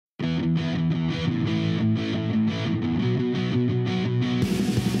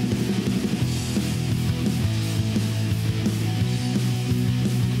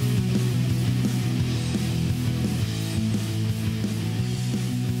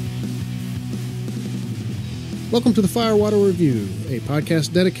Welcome to the Firewater Review, a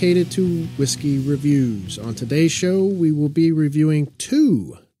podcast dedicated to whiskey reviews. On today's show, we will be reviewing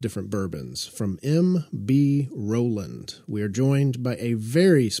two different bourbons from MB Roland. We are joined by a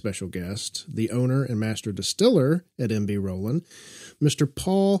very special guest, the owner and master distiller at MB Roland, Mr.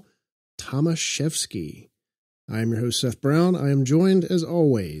 Paul Tomaszewski. I am your host, Seth Brown. I am joined, as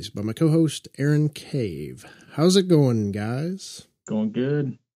always, by my co-host, Aaron Cave. How's it going, guys? Going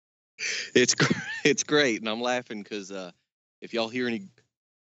good. It's great, and I'm laughing because if y'all hear any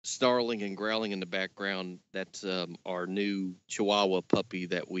snarling and growling in the background, that's our new Chihuahua puppy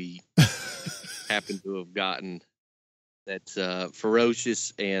that we happen to have gotten. That's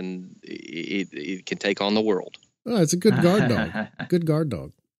ferocious, and it can take on the world. Oh, it's a good guard dog. Good guard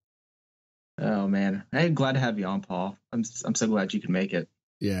dog. Oh man, I'm glad to have you on, Paul. I'm so glad you can make it.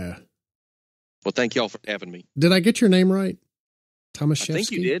 Yeah. Well, thank y'all for having me. Did I get your name right? Tomaszewski? I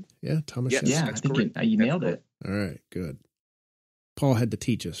think you did. Yeah, Tomaszewski. Yeah, I think you nailed it. All right, good. Paul had to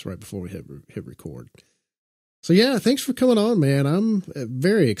teach us right before we hit record. So yeah, thanks for coming on, man. I'm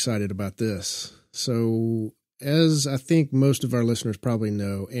very excited about this. So as I think most of our listeners probably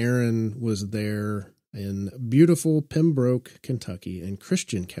know, Aaron was there in beautiful Pembroke, Kentucky, in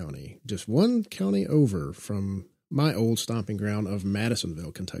Christian County, just one county over from my old stomping ground of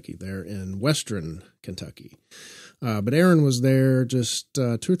Madisonville, Kentucky, there in western Kentucky. But Aaron was there just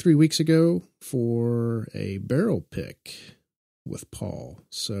 2 or 3 weeks ago for a barrel pick with Paul.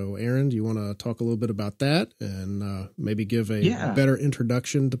 So, Aaron, do you want to talk a little bit about that and maybe give a better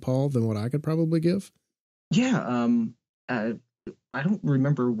introduction to Paul than what I could probably give? Yeah. I don't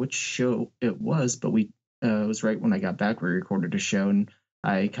remember which show it was, but it was right when I got back. We recorded a show, and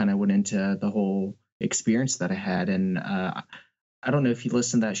I kind of went into the whole experience that I had. And I don't know if you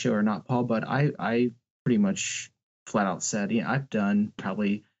listened to that show or not, Paul, but I pretty much flat out said, I've done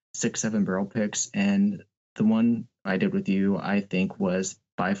probably 6-7 barrel picks, and the one I did with you, I think, was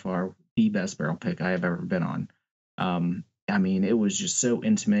by far the best barrel pick I have ever been on. I mean, it was just so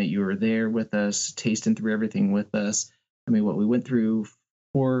intimate. You were there with us, tasting through everything with us. I mean, we went through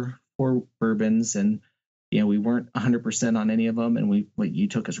four bourbons, and we weren't 100% on any of them, and you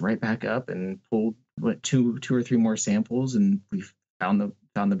took us right back up and pulled two or three more samples, and we found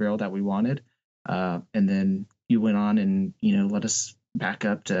the barrel that we wanted, and then you went on and let us back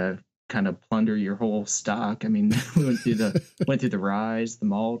up to kind of plunder your whole stock. I mean, we went through the rye, the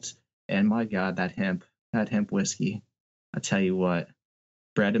malt, and my God, that hemp whiskey. I tell you what,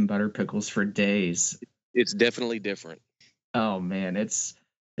 bread and butter pickles for days. It's definitely different. Oh man, it's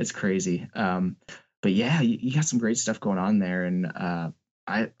crazy. But yeah, you got some great stuff going on there, and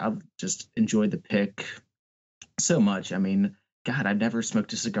I just enjoyed the pick so much. I mean, God, I've never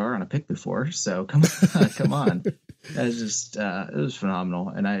smoked a cigar on a pick before, so come on. It was just it was phenomenal,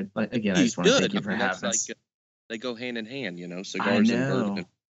 and I just want to thank you for having us. They go hand in hand, cigars and bourbon.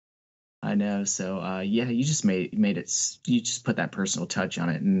 I know. So you just made it. You just put that personal touch on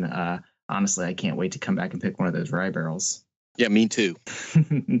it, and honestly, I can't wait to come back and pick one of those rye barrels. Yeah, me too.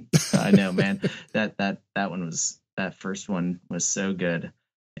 I know, man. That first one was so good,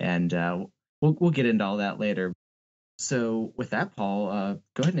 and we'll get into all that later. So with that, Paul,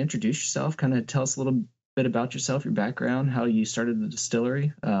 go ahead and introduce yourself. Kind of tell us a little bit about yourself, your background, how you started the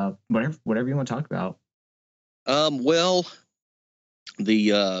distillery, whatever you want to talk about. Well,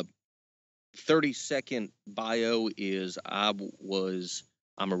 the 30-second bio is I'm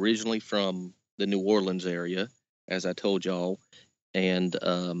originally from the New Orleans area, as I told y'all, and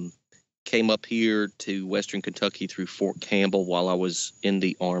came up here to Western Kentucky through Fort Campbell while I was in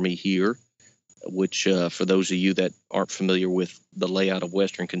the Army here, which for those of you that aren't familiar with the layout of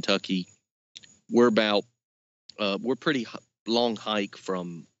Western Kentucky, we're pretty long hike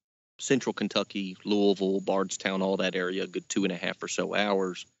from Central Kentucky, Louisville, Bardstown, all that area, a good 2.5 or so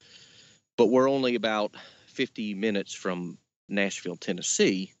hours. But we're only about 50 minutes from Nashville,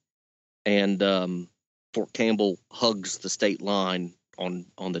 Tennessee, and Fort Campbell hugs the state line on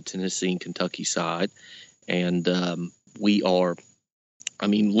the Tennessee and Kentucky side, and we are,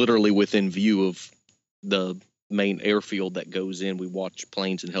 literally within view of the main airfield that goes in. We watch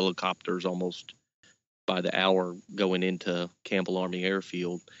planes and helicopters almost by the hour going into Campbell Army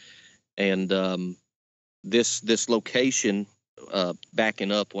Airfield, and this location,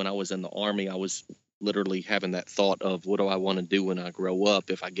 backing up, when I was in the Army, I was literally having that thought of, what do I want to do when I grow up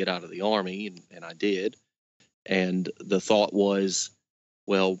if I get out of the Army? And I did. And the thought was,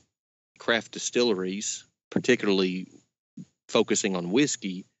 well, craft distilleries, particularly focusing on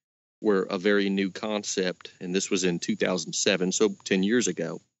whiskey, were a very new concept. And this was in 2007, so 10 years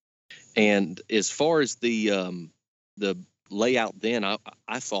ago. And as far as the layout then,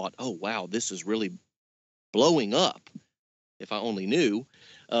 I thought, oh, wow, this is really blowing up. If I only knew.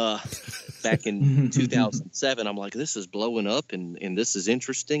 Back in 2007, I'm like, this is blowing up, and this is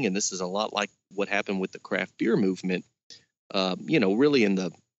interesting, and this is a lot like what happened with the craft beer movement, really in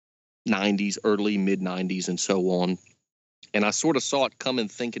the 90s, early, mid-90s, and so on. And I sort of saw it coming,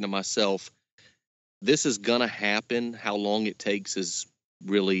 thinking to myself, this is going to happen. How long it takes is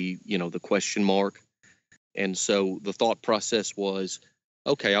really, the question mark. And so the thought process was,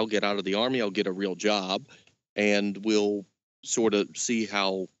 okay, I'll get out of the Army, I'll get a real job, and we'll sort of see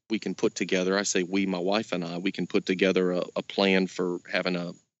how we can put together, I say we, my wife and I, we can put together a plan for having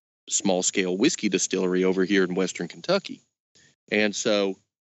a small-scale whiskey distillery over here in Western Kentucky. And so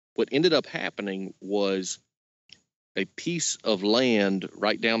what ended up happening was a piece of land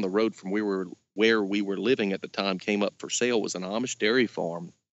right down the road from where we were living at the time came up for sale. It was an Amish dairy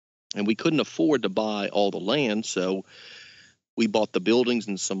farm, and we couldn't afford to buy all the land, so we bought the buildings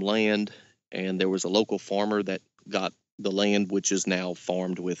and some land, and there was a local farmer that got the land, which is now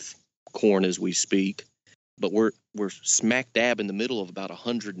farmed with corn as we speak. But we're smack dab in the middle of about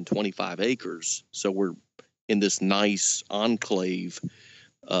 125 acres. So we're in this nice enclave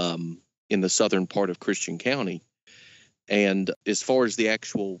in the southern part of Christian County. And as far as the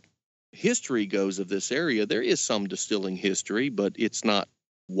actual history goes of this area, there is some distilling history, but it's not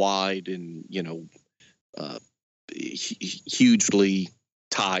wide and, hugely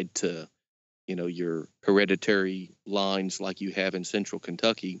tied to your hereditary lines like you have in central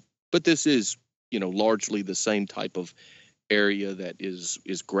Kentucky. But this is, largely the same type of area that is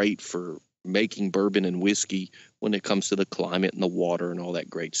great for making bourbon and whiskey when it comes to the climate and the water and all that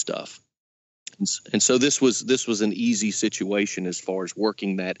great stuff. And so this was an easy situation as far as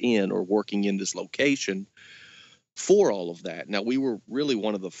working in this location for all of that. Now, we were really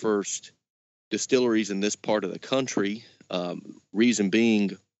one of the first distilleries in this part of the country, reason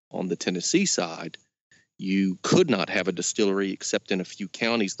being, on the Tennessee side, you could not have a distillery except in a few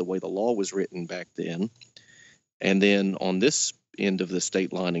counties the way the law was written back then. And then on this end of the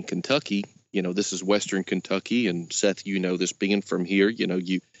state line in Kentucky, this is Western Kentucky, and Seth, this being from here,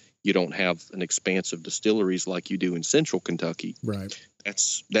 you don't have an expanse of distilleries like you do in central Kentucky. Right.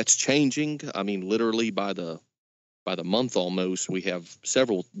 That's changing. I mean, literally by the month almost, we have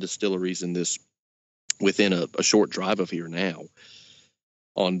several distilleries in this within a short drive of here now,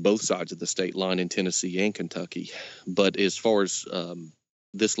 on both sides of the state line in Tennessee and Kentucky. But as far as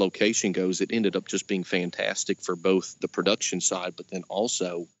this location goes, it ended up just being fantastic for both the production side, but then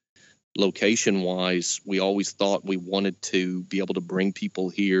also location-wise, we always thought we wanted to be able to bring people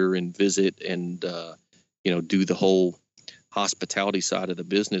here and visit and, do the whole hospitality side of the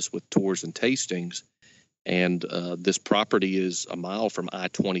business with tours and tastings. And this property is a mile from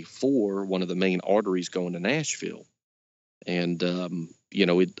I-24, one of the main arteries going to Nashville. And,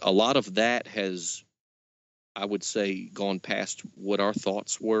 a lot of that has, I would say, gone past what our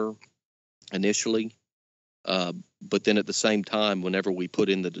thoughts were initially. But then at the same time, whenever we put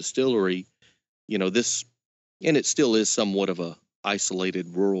in the distillery, this, and it still is somewhat of a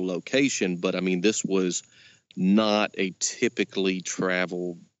isolated rural location, but I mean, this was not a typically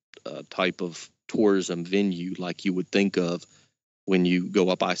traveled type of tourism venue like you would think of when you go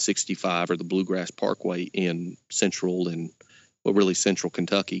up I-65 or the Bluegrass Parkway in central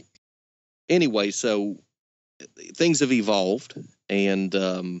Kentucky. Anyway, so things have evolved, and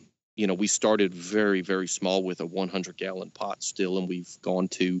we started very, very small with a 100-gallon pot still, and we've gone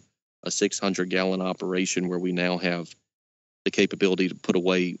to a 600-gallon operation where we now have the capability to put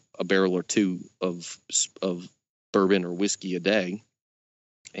away a barrel or two of bourbon or whiskey a day.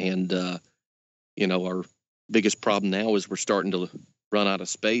 And our biggest problem now is we're starting to run out of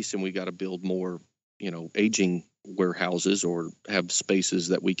space, and we got to build more aging warehouses or have spaces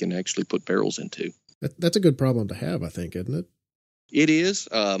that we can actually put barrels into. That's a good problem to have, I think, isn't it? It is,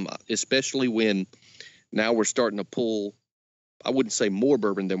 especially when now we're starting to pull, I wouldn't say more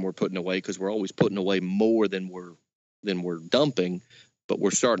bourbon than we're putting away, because we're always putting away more than we're dumping, but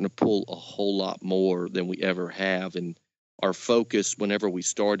we're starting to pull a whole lot more than we ever have. And our focus, whenever we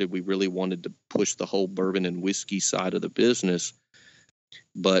started, we really wanted to push the whole bourbon and whiskey side of the business,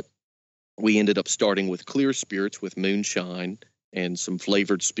 but we ended up starting with clear spirits, with moonshine and some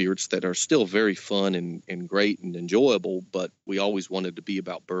flavored spirits that are still very fun and great and enjoyable, but we always wanted to be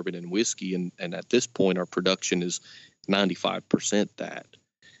about bourbon and whiskey. And at this point, our production is 95% that.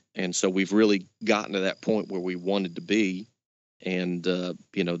 And so we've really gotten to that point where we wanted to be. And,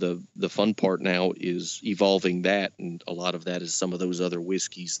 the fun part now is evolving that. And a lot of that is some of those other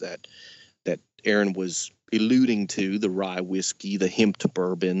whiskeys that Aaron was alluding to, the rye whiskey, the hemp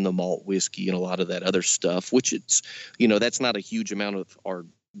bourbon, the malt whiskey, and a lot of that other stuff, which it's, that's not a huge amount of our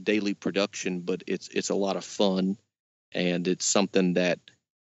daily production, but it's a lot of fun, and it's something that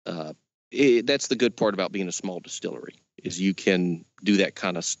that's the good part about being a small distillery, is you can do that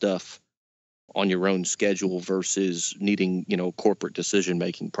kind of stuff on your own schedule versus needing, corporate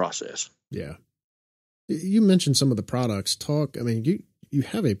decision-making process. Yeah. You mentioned some of the products. You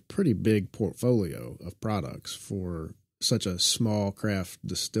have a pretty big portfolio of products for such a small craft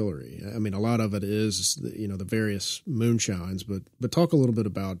distillery. I mean, a lot of it is, the various moonshines, but talk a little bit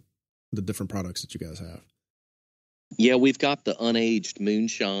about the different products that you guys have. Yeah, we've got the unaged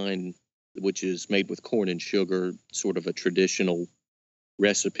moonshine, which is made with corn and sugar, sort of a traditional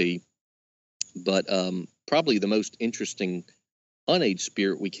recipe. But probably the most interesting unaged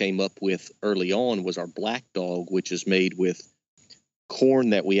spirit we came up with early on was our Black Dog, which is made with corn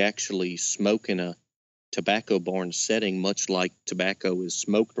that we actually smoke in a tobacco barn setting, much like tobacco is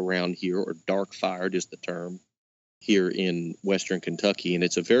smoked around here, or dark fired is the term here in Western Kentucky. And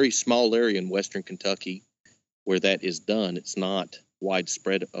it's a very small area in Western Kentucky where that is done. It's not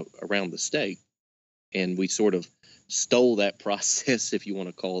widespread around the state. And we sort of stole that process, if you want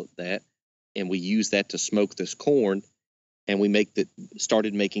to call it that. And we use that to smoke this corn, and we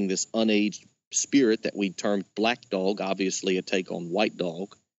started making this unaged spirit that we termed Black Dog, obviously a take on White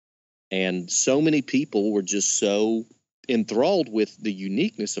Dog. And so many people were just so enthralled with the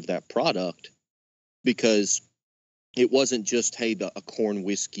uniqueness of that product, because it wasn't just, hey, a corn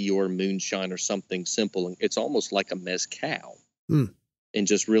whiskey or moonshine or something simple. It's almost like a mezcal, and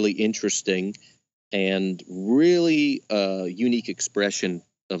just really interesting and really unique expression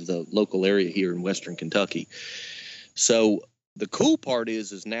of the local area here in Western Kentucky. So the cool part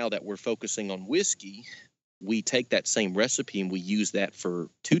is now that we're focusing on whiskey, we take that same recipe and we use that for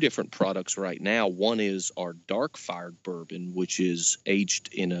two different products right now. One is our dark fired bourbon, which is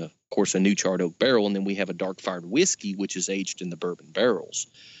aged in of course, a new charred oak barrel. And then we have a dark fired whiskey, which is aged in the bourbon barrels.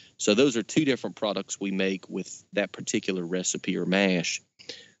 So those are two different products we make with that particular recipe or mash.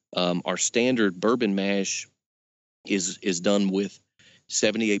 Our standard bourbon mash is done with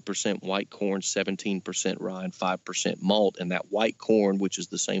 78% white corn, 17% rye, and 5% malt. And that white corn, which is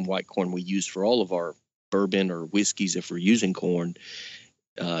the same white corn we use for all of our bourbon or whiskeys if we're using corn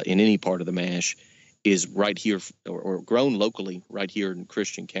in any part of the mash, is right here or grown locally right here in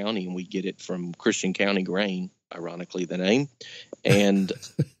Christian County. And we get it from Christian County Grain, ironically the name. And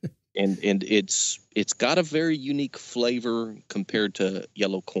and it's got a very unique flavor compared to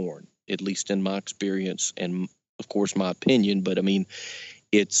yellow corn, at least in my experience and of course my opinion. But I mean,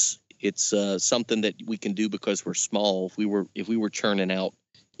 it's something that we can do because we're small. If we were churning out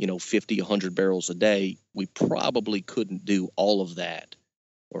 50, 100 barrels a day, we probably couldn't do all of that.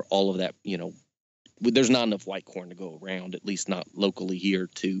 There's not enough white corn to go around, at least not locally here,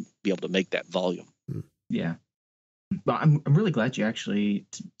 to be able to make that volume. Yeah. But I'm really glad you actually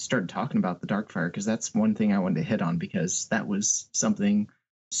started talking about the dark fire, because that's one thing I wanted to hit on, because that was something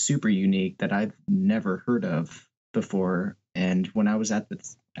super unique that I've never heard of before. And when I was at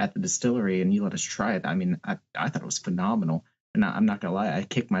the distillery and you let us try it, I mean, I thought it was phenomenal. And I'm not gonna lie, I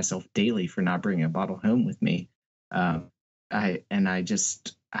kick myself daily for not bringing a bottle home with me. I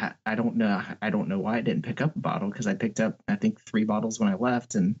don't know why I didn't pick up a bottle, because I picked up, I think, 3 bottles when I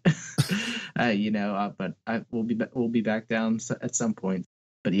left, and but we'll be back down at some point.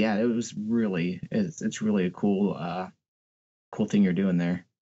 But yeah, it's really a cool thing you're doing there.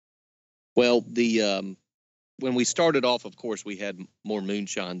 Well, when we started off, of course, we had more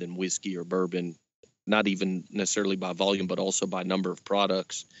moonshine than whiskey or bourbon, not even necessarily by volume, but also by number of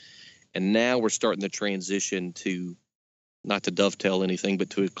products. And now we're starting to transition to, not to dovetail anything, but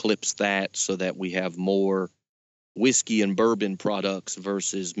to eclipse that, so that we have more whiskey and bourbon products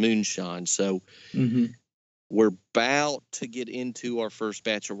versus moonshine. So we're about to get into our first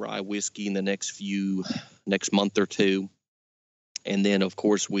batch of rye whiskey in the next month or two. And then, of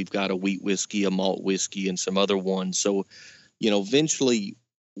course, we've got a wheat whiskey, a malt whiskey, and some other ones. So, eventually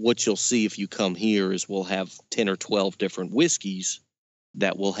what you'll see if you come here is we'll have 10 or 12 different whiskeys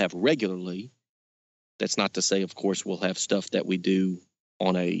that we'll have regularly. That's not to say, of course, we'll have stuff that we do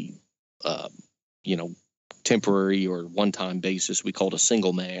on a, temporary or one-time basis. We call it a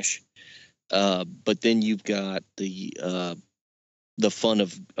single mash. But then you've got the fun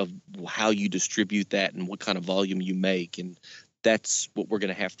of how you distribute that and what kind of volume you make. And that's what we're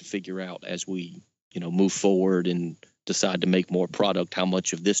going to have to figure out as we, move forward and decide to make more product. How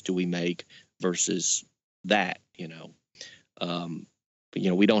much of this do we make versus that, we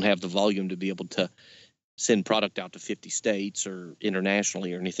don't have the volume to be able to send product out to 50 states or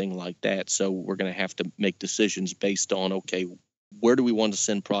internationally or anything like that. So we're going to have to make decisions based on, okay, where do we want to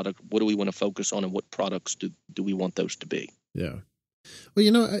send product? What do we want to focus on? And what products do we want those to be? Yeah.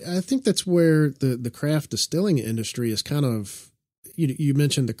 Well, I think that's where the craft distilling industry is kind of, you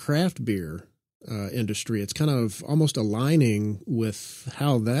mentioned the craft beer industry. It's kind of almost aligning with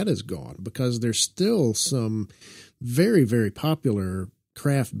how that has gone, because there's still some very, very popular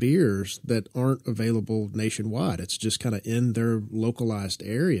craft beers that aren't available nationwide. It's just kind of in their localized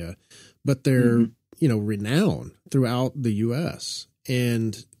area, but they're, renowned throughout the U.S.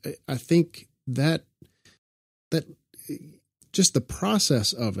 And I think that just the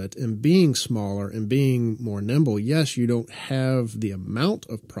process of it and being smaller and being more nimble, yes, you don't have the amount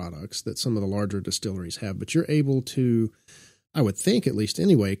of products that some of the larger distilleries have, but you're able to, I would think at least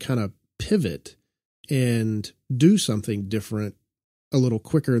anyway, kind of pivot and do something different a little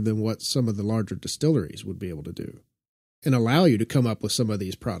quicker than what some of the larger distilleries would be able to do, and allow you to come up with some of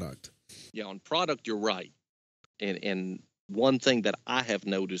these product. Yeah, on product, you're right. And one thing that I have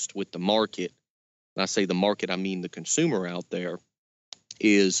noticed with the market, and I say the market, I mean the consumer out there,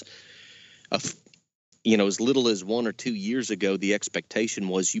 is, as little as 1 or 2 years ago, the expectation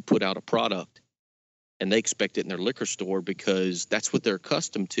was you put out a product and they expect it in their liquor store because that's what they're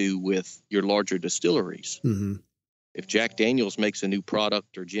accustomed to with your larger distilleries. Mm-hmm. If Jack Daniel's makes a new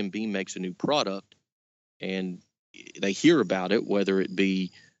product or Jim Beam makes a new product and they hear about it, whether it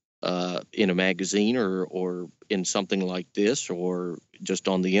be in a magazine or in something like this, or just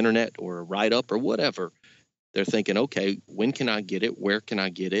on the internet or a write-up or whatever, they're thinking, okay, when can I get it? Where can I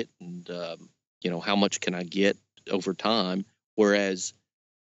get it? And, how much can I get over time? Whereas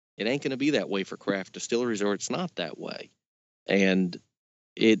it ain't going to be that way for craft distilleries, or it's not that way. And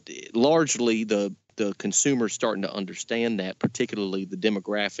it largely the consumer's starting to understand that, particularly the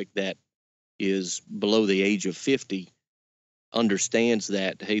demographic that is below the age of 50 understands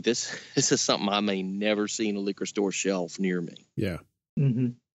that, hey, this is something I may never see in a liquor store shelf near me. Yeah. Mm-hmm.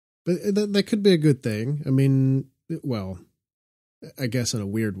 But that could be a good thing. I mean, well, I guess in a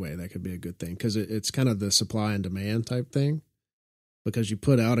weird way, that could be a good thing, because it's kind of the supply and demand type thing. Because you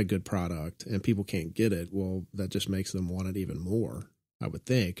put out a good product and people can't get it, well, that just makes them want it even more, I would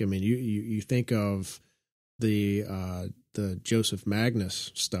think. I mean, you think of the Joseph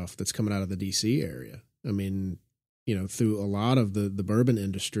Magnus stuff that's coming out of the DC area. I mean, through a lot of the bourbon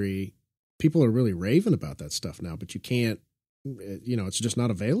industry, people are really raving about that stuff now, but you can't, it's just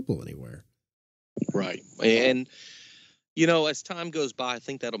not available anywhere. Right. And, as time goes by, I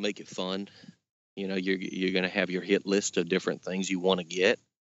think that'll make it fun. You're going to have your hit list of different things you want to get.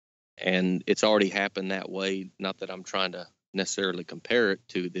 And it's already happened that way. Not that I'm trying to necessarily compare it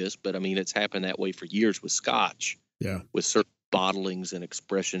to this, but I mean, it's happened that way for years with Scotch. Yeah. With certain bottlings and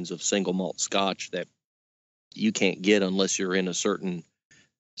expressions of single malt Scotch that you can't get unless you're in a certain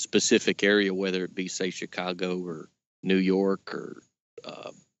specific area, whether it be, say, Chicago or New York or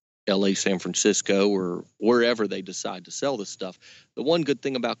LA, San Francisco, or wherever they decide to sell this stuff. The one good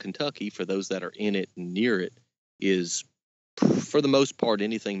thing about Kentucky, for those that are in it and near it, is for the most part,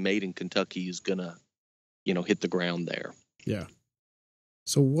 anything made in Kentucky is going to, hit the ground there. Yeah.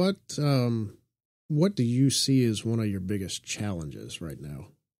 So what do you see as one of your biggest challenges right now?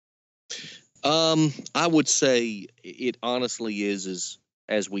 I would say it honestly is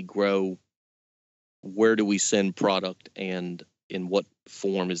as we grow, where do we send product, and in what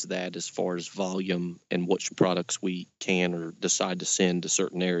form is that as far as volume, and which products we can or decide to send to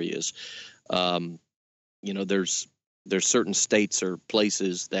certain areas. There's certain states or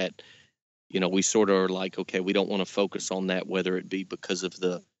places that, we sort of are like, okay, we don't want to focus on that, whether it be because of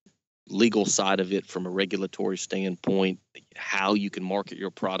the legal side of it from a regulatory standpoint, how you can market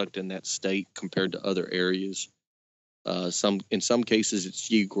your product in that state compared to other areas. In some cases, it's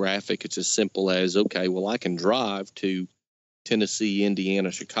geographic. It's as simple as, okay, well, I can drive to Tennessee,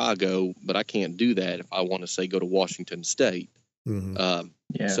 Indiana, Chicago, but I can't do that if I want to, say, go to Washington State.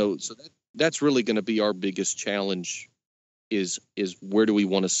 Mm-hmm. So that's really going to be our biggest challenge is where do we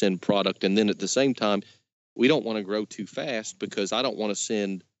want to send product? And then at the same time, we don't want to grow too fast, because I don't want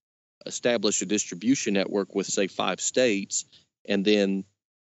to establish a distribution network with, say, 5 states, and then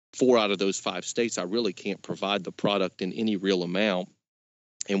 4 out of those 5 states, I really can't provide the product in any real amount.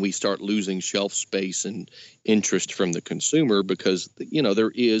 And we start losing shelf space and interest from the consumer, because,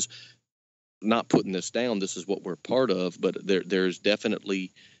 there is, not putting this down, this is what we're part of, but there's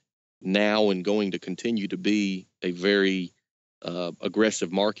definitely now and going to continue to be a very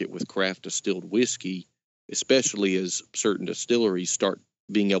aggressive market with craft distilled whiskey, especially as certain distilleries start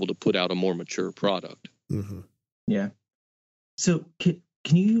being able to put out a more mature product. Mm-hmm. Yeah. So can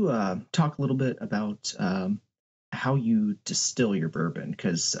you talk a little bit about how you distill your bourbon?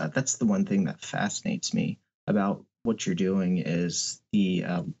 Because that's the one thing that fascinates me about what you're doing is the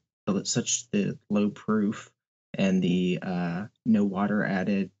low proof and the no water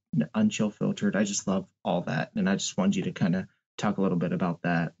added, unchill filtered. I just love all that. And I just wanted you to kind of talk a little bit about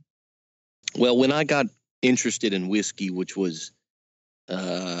that. Well, when I got interested in whiskey, which was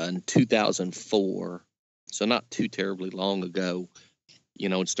in 2004, so not too terribly long ago,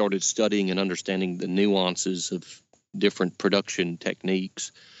 and started studying and understanding the nuances of different production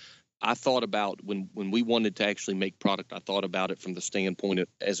techniques, I thought about when we wanted to actually make product, I thought about it from the standpoint of,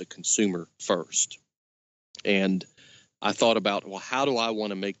 as a consumer first. And I thought about, well, how do I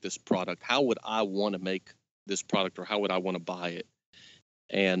want to make this product? How would I want to make this product, or how would I want to buy it?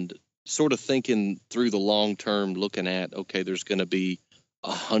 And sort of thinking through the long term, looking at, okay, there's going to be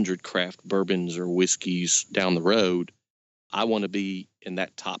 100 craft bourbons or whiskeys down the road. I want to be in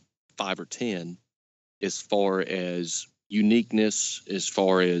that top 5 or 10 as far as uniqueness, as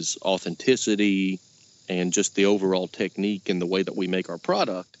far as authenticity, and just the overall technique and the way that we make our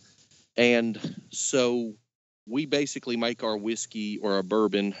product. And so we basically make our whiskey or our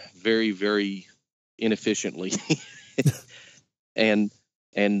bourbon very, very inefficiently.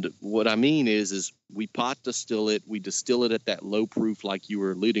 And what I mean is we pot distill it. We distill it at that low proof, like you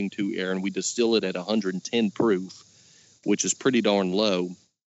were alluding to, Aaron. We distill it at 110 proof, which is pretty darn low.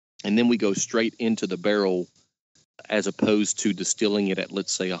 And then we go straight into the barrel, as opposed to distilling it at,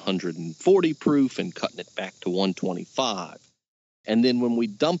 let's say, 140 proof and cutting it back to 125. And then when we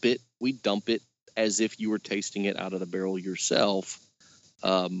dump it as if you were tasting it out of the barrel yourself.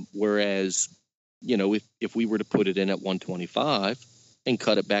 Whereas, if we were to put it in at 125 and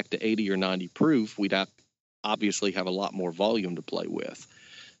cut it back to 80 or 90 proof, we'd obviously have a lot more volume to play with.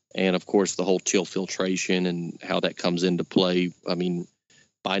 And of course, the whole chill filtration and how that comes into play. I mean,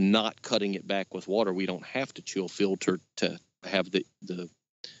 by not cutting it back with water, we don't have to chill filter to have the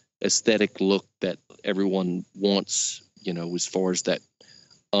aesthetic look that everyone wants, as far as that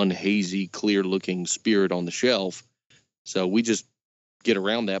unhazy, clear looking spirit on the shelf. So we just get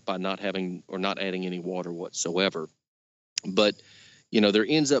around that by not having or not adding any water whatsoever. But, there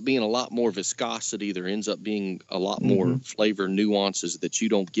ends up being a lot more viscosity. There ends up being a lot more flavor nuances that you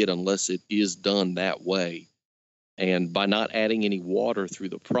don't get unless it is done that way. And by not adding any water through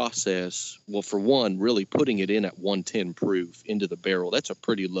the process, well, for one, really putting it in at 110 proof into the barrel, that's a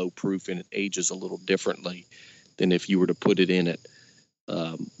pretty low proof, and it ages a little differently than if you were to put it in at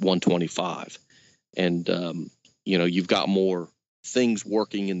 125. And, you've got more things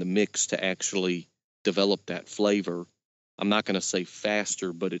working in the mix to actually develop that flavor. I'm not going to say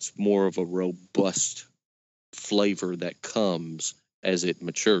faster, but it's more of a robust flavor that comes as it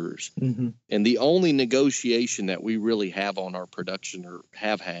matures. Mm-hmm. And the only negotiation that we really have on our production, or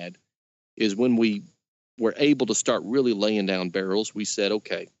have had, is when we were able to start really laying down barrels. We said,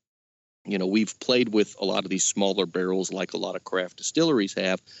 okay, we've played with a lot of these smaller barrels like a lot of craft distilleries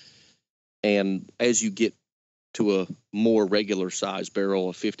have. And as you get to a more regular size barrel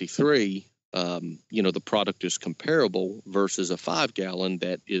of 53, the product is comparable versus a 5-gallon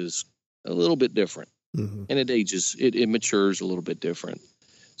that is a little bit different. Mm-hmm. And it ages, it matures a little bit different.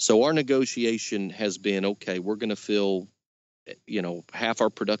 So our negotiation has been, okay, we're going to fill, half our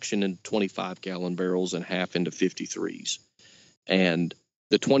production in 25-gallon barrels and half into 53s. And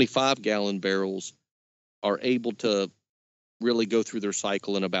the 25-gallon barrels are able to really go through their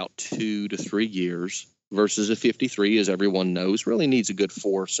cycle in about 2 to 3 years, versus a 53, as everyone knows, really needs a good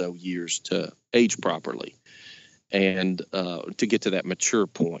 4 or so years to age properly and to get to that mature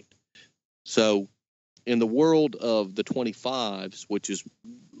point. So in the world of the 25s, which is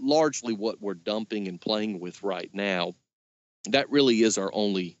largely what we're dumping and playing with right now, that really is our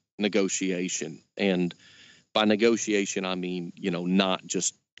only negotiation. And by negotiation, I mean, not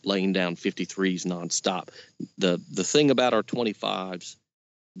just laying down 53s nonstop. The thing about our 25s,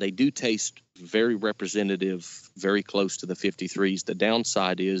 they do taste very representative, very close to the 53s. The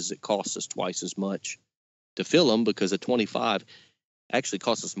downside is it costs us twice as much to fill them, because a 25 actually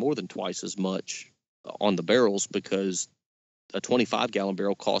costs us more than twice as much on the barrels, because a 25-gallon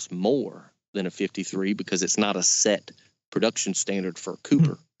barrel costs more than a 53 because it's not a set production standard for a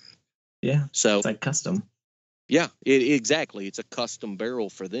cooper. Yeah, so it's like custom. Yeah, exactly. It's a custom barrel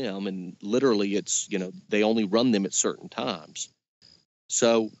for them, and literally it's, they only run them at certain times.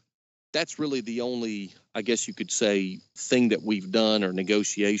 So that's really the only, I guess you could say, thing that we've done or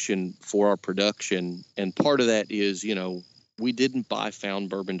negotiation for our production. And part of that is, we didn't buy found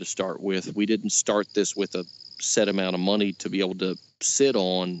bourbon to start with. We didn't start this with a set amount of money to be able to sit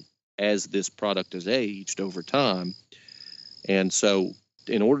on as this product has aged over time. And so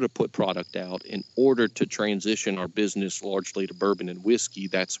in order to put product out, in order to transition our business largely to bourbon and whiskey,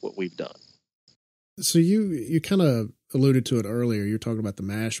 that's what we've done. So you kind of alluded to it earlier. You're talking about the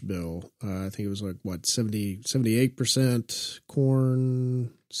mash bill. I think it was like, what, 78%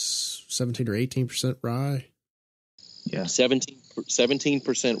 corn, 17 or 18% rye? Yeah.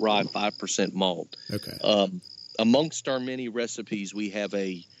 17% rye, 5% malt. Okay. Amongst our many recipes, we have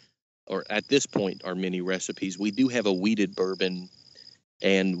or at this point, our many recipes, we do have a wheated bourbon,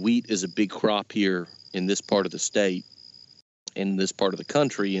 and wheat is a big crop here in this part of the state, in this part of the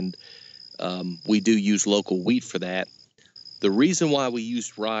country, and we do use local wheat for that. The reason why we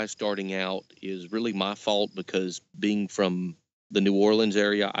used rye starting out is really my fault, because being from the New Orleans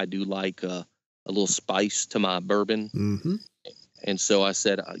area, I do like a little spice to my bourbon. Mm-hmm. And so I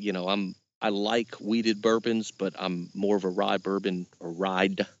said, I like wheated bourbons, but I'm more of a rye bourbon or rye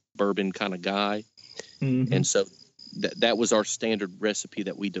bourbon kind of guy. Mm-hmm. And so that was our standard recipe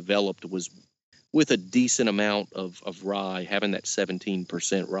that we developed, was with a decent amount of rye, having that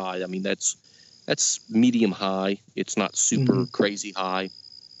 17% rye. I mean, that's medium high. It's not super crazy high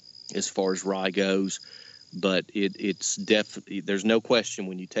as far as rye goes, but it's definitely, there's no question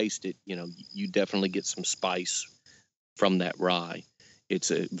when you taste it, you definitely get some spice from that rye.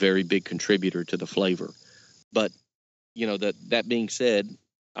 It's a very big contributor to the flavor. But, that being said,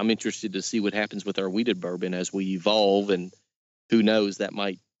 I'm interested to see what happens with our wheated bourbon as we evolve, and who knows, that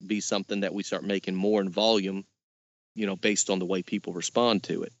might be something that we start making more in volume, based on the way people respond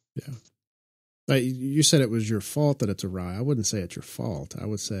to it. Yeah. But you said it was your fault that it's a rye. I wouldn't say it's your fault. I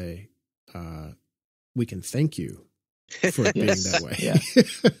would say we can thank you for it being that way.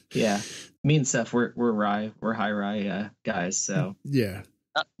 Yeah. Yeah. Me and Seth, we're rye. We're high rye guys. So yeah.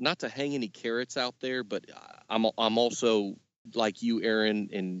 Not to hang any carrots out there, but I'm also like you, Aaron,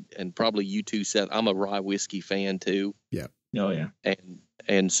 and probably you too, Seth. I'm a rye whiskey fan too. Yeah. Oh yeah.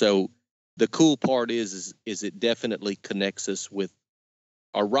 And so the cool part is it definitely connects us with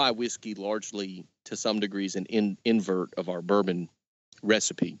our rye whiskey, largely to some degrees an invert of our bourbon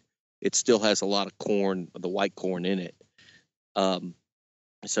recipe. It still has a lot of corn, the white corn in it.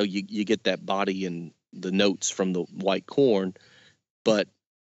 So you get that body and the notes from the white corn, but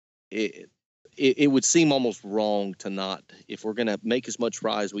it would seem almost wrong to not, if we're going to make as much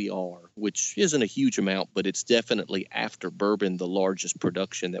rye as we are, which isn't a huge amount, but it's definitely, after bourbon, the largest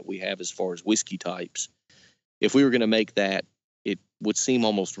production that we have as far as whiskey types. If we were going to make that, it would seem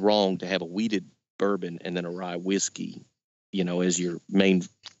almost wrong to have a wheated bourbon and then a rye whiskey, as your main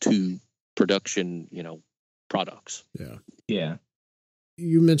two production, products. Yeah. Yeah.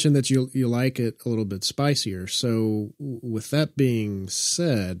 You mentioned that you like it a little bit spicier. So with that being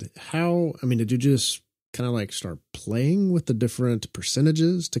said, did you just kind of like start playing with the different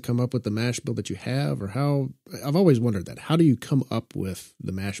percentages to come up with the mash bill that you have, or how? I've always wondered that. How do you come up with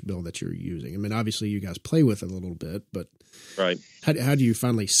the mash bill that you're using? I mean, obviously you guys play with it a little bit, but right. How do you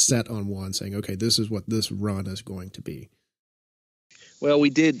finally set on one saying, okay, this is what this run is going to be? Well,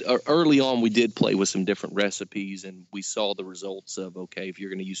 we did early on. We did play with some different recipes, and we saw the results of, okay, if you're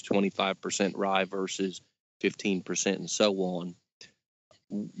going to use 25% rye versus 15% and so on.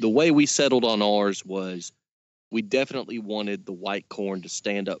 The way we settled on ours was we definitely wanted the white corn to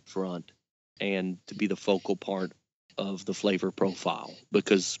stand up front and to be the focal part of the flavor profile,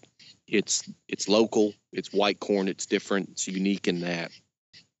 because it's local, it's white corn, it's different, it's unique in that.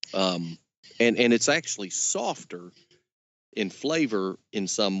 And it's actually softer in flavor in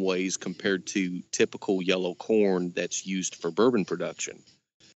some ways compared to typical yellow corn that's used for bourbon production.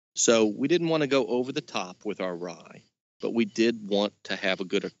 So we didn't want to go over the top with our rye, but we did want to have a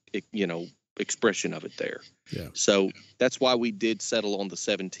good, expression of it there. Yeah. So that's why we did settle on the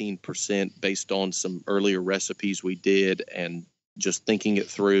 17% based on some earlier recipes we did, and just thinking it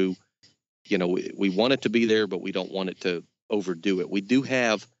through. We want it to be there, but we don't want it to overdo it. We do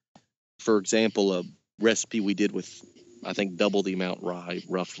have, for example, a recipe we did with, I think, double the amount rye,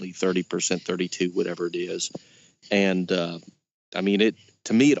 roughly 30%, 32, whatever it is. And to me,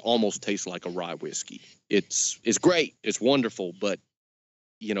 it almost tastes like a rye whiskey. It's great. It's wonderful. But,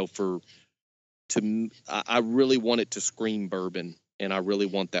 I really want it to scream bourbon, and I really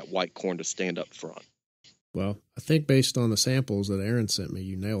want that white corn to stand up front. Well, I think based on the samples that Aaron sent me,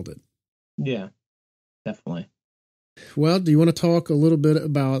 you nailed it. Yeah, definitely. Well, do you want to talk a little bit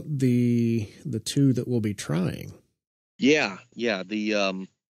about the two that we'll be trying? Yeah. The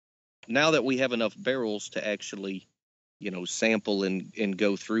now that we have enough barrels to actually, sample and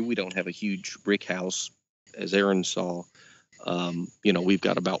go through, we don't have a huge brick house, as Aaron saw. We've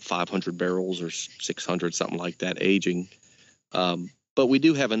got about 500 barrels or 600, something like that, aging. But we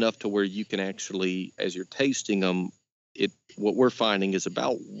do have enough to where you can actually, as you're tasting them, what we're finding is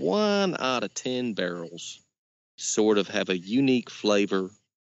about 1 out of 10 barrels sort of have a unique flavor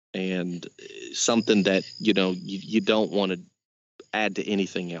and something that, you don't want to add to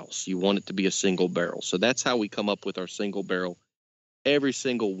anything else. You want it to be a single barrel. So that's how we come up with our single barrel. Every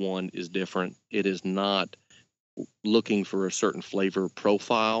single one is different. It is not looking for a certain flavor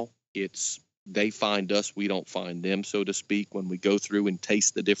profile. It's they find us, we don't find them, so to speak. When we go through and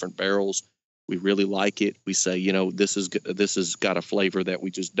taste the different barrels, we really like it. We say, this has got a flavor that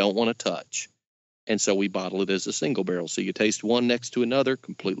we just don't want to touch. And so we bottle it as a single barrel. So you taste one next to another,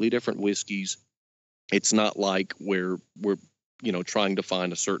 completely different whiskeys. It's not like we're trying to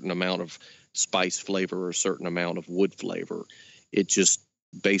find a certain amount of spice flavor or a certain amount of wood flavor. It just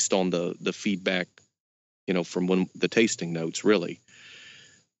based on the feedback, from when the tasting notes, really.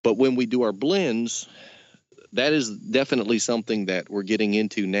 But when we do our blends, that is definitely something that we're getting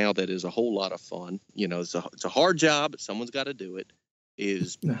into now that is a whole lot of fun. It's a hard job, but someone's got to do it,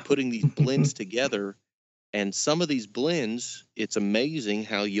 is putting these blends together. And some of these blends, it's amazing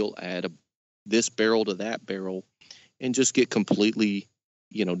how you'll add this barrel to that barrel and just get completely,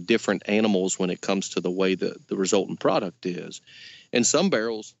 different animals when it comes to the way the resultant product is. And some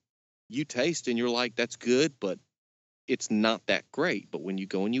barrels you taste and you're like, that's good, but it's not that great. But when you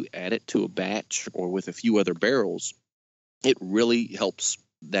go and you add it to a batch or with a few other barrels, it really helps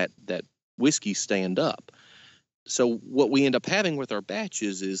that whiskey stand up. So what we end up having with our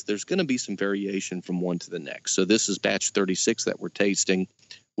batches is there's going to be some variation from one to the next. So this is batch 36 that we're tasting,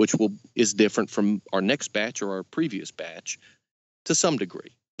 which is different from our next batch or our previous batch to some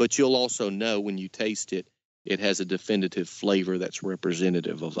degree. But you'll also know when you taste it, it has a definitive flavor that's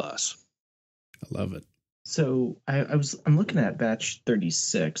representative of us. I love it. So I'm looking at batch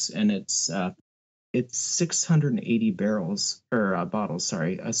 36, and it's 680 barrels or bottles.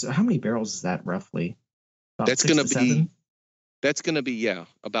 Sorry. So how many barrels is that roughly? That's going to be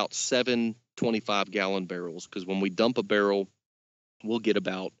about 7 25-gallon barrels, because when we dump a barrel, we'll get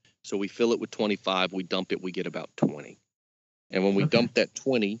so we fill it with 25, we dump it, we get about 20. And when we dump that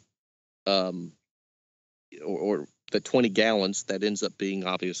 20, or the 20 gallons, that ends up being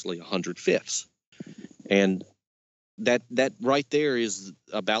obviously 100 fifths. And that right there is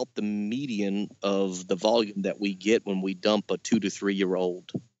about the median of the volume that we get when we dump a 2 to 3 year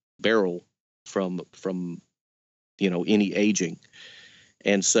old barrel from any aging.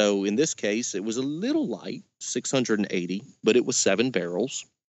 And so in this case, it was a little light, 680, but it was 7 barrels.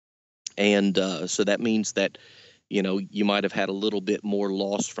 And so that means that, you might have had a little bit more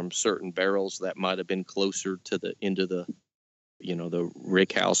loss from certain barrels that might have been closer to the end of the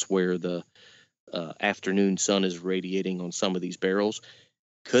rick house where the afternoon sun is radiating on some of these barrels.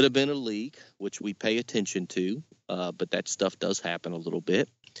 Could have been a leak, which we pay attention to, but that stuff does happen a little bit.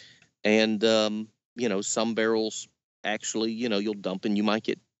 And, some barrels actually, you'll dump and you might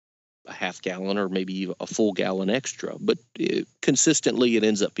get a half gallon or maybe a full gallon extra, but consistently it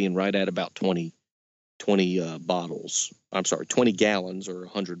ends up being right at about 20 gallons or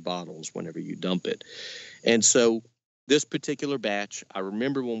 100 bottles whenever you dump it. And so this particular batch, I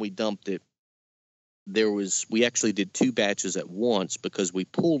remember when we dumped it, we actually did 2 batches at once because we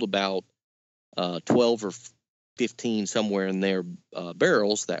pulled about 12 or 15 somewhere in there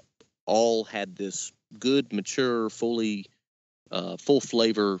barrels that all had this good, mature, full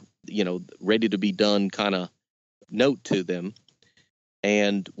flavor, ready to be done kind of note to them.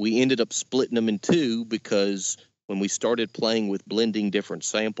 And we ended up splitting them in 2 because when we started playing with blending different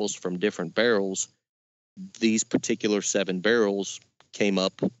samples from different barrels, these particular 7 barrels came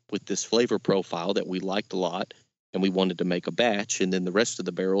up with this flavor profile that we liked a lot, and we wanted to make a batch, and then the rest of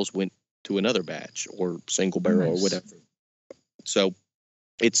the barrels went to another batch or single barrel or whatever. So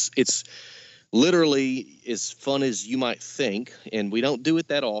it's literally as fun as you might think, and we don't do it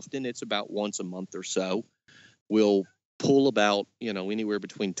that often. It's about once a month or so. We'll pull about, anywhere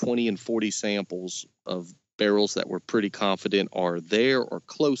between 20 and 40 samples of barrels that we're pretty confident are there or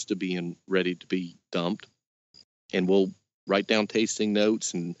close to being ready to be dumped. And we'll write down tasting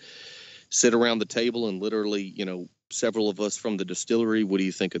notes and sit around the table and literally, several of us from the distillery, what do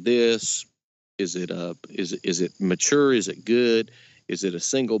you think of this? Is it mature? Is it good? Is it a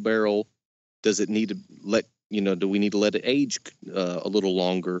single barrel? Does it need to do we need to let it age a little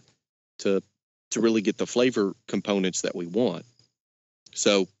longer to really get the flavor components that we want?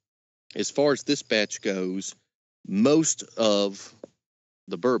 So as far as this batch goes, most of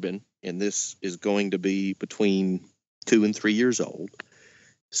the bourbon in this is going to be between 2 and 3 years old.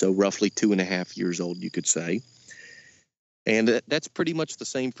 So roughly 2.5 years old, you could say. And that's pretty much the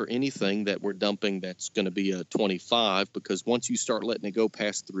same for anything that we're dumping that's going to be a 25, because once you start letting it go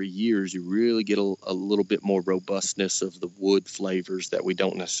past 3 years, you really get a little bit more robustness of the wood flavors that we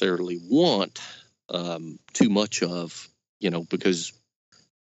don't necessarily want too much of, because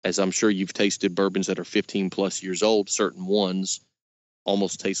as I'm sure you've tasted bourbons that are 15 plus years old, certain ones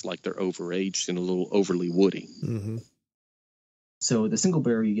almost taste like they're overaged and a little overly woody. Mm-hmm. So the single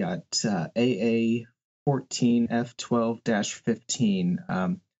barrel, you got AA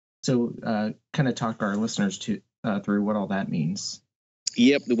 14F12-15. So kind of talk our listeners through what all that means.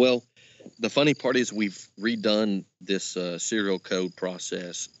 Yep. Well, the funny part is we've redone this serial code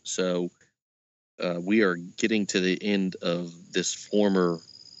process. So we are getting to the end of this former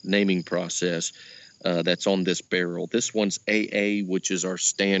naming process that's on this barrel. This one's AA, which is our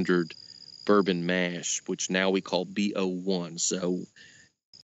standard bourbon mash, which now we call BO1. So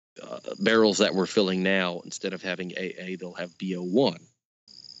barrels that we're filling now, instead of having AA, they'll have BO1.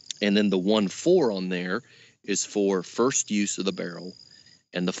 And then the 1-4 on there is for first use of the barrel,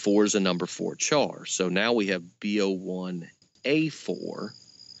 and the 4 is a number 4 char. So now we have BO1A4,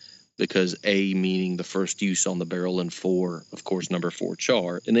 because A meaning the first use on the barrel, and 4, of course, number 4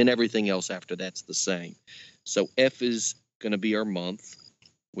 char. And then everything else after that's the same. So F is going to be our month,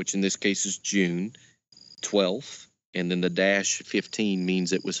 which in this case is June 12th. And then the -15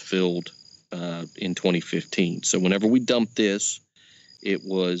 means it was filled in 2015. So whenever we dumped this, it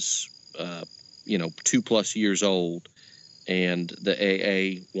was, 2+ years old. And the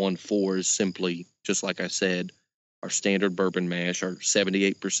AA 1-4 is simply, just like I said, our standard bourbon mash, our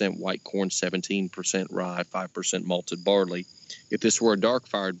 78% white corn, 17% rye, 5% malted barley. If this were a dark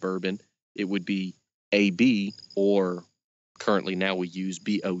fired bourbon, it would be AB, or currently now we use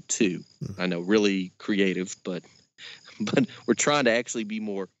BO2. I know, really creative, but we're trying to actually be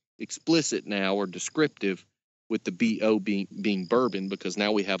more explicit now, or descriptive, with the BO being bourbon, because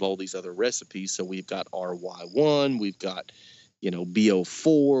now we have all these other recipes. So we've got RY1, we've got,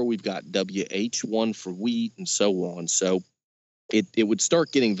 BO4, we've got WH1 for wheat, and so on. So it would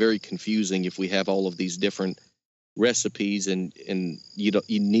start getting very confusing if we have all of these different recipes, and you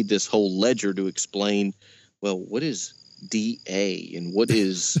need this whole ledger to explain, well, what is DA and what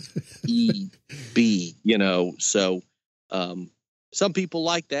is EB, So some people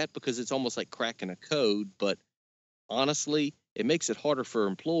like that because it's almost like cracking a code, but honestly, it makes it harder for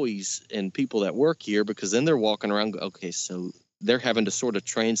employees and people that work here, because then they're walking around, okay, so they're having to sort of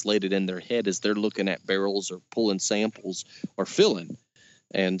translate it in their head as they're looking at barrels or pulling samples or filling.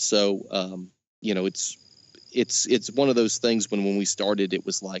 And so, it's one of those things when we started, it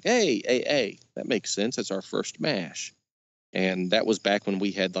was like, hey, AA, that makes sense. It's our first mash. And that was back when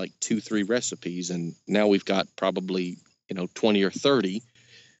we had like 2-3 recipes. And now we've got probably, 20 or 30,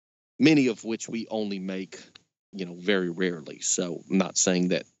 many of which we only make, very rarely. So I'm not saying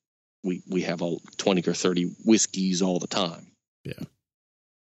that we have all 20 or 30 whiskeys all the time. Yeah.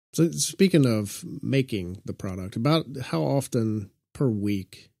 So speaking of making the product, about how often per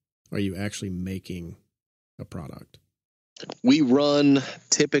week are you actually making a product? We run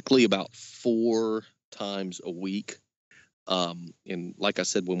typically about 4 times a week. And like I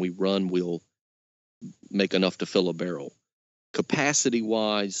said, when we run, we'll make enough to fill a barrel. Capacity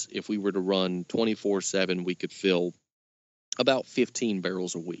wise, if we were to run 24/7, we could fill about 15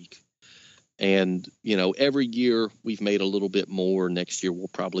 barrels a week. And, every year we've made a little bit more. Next year we'll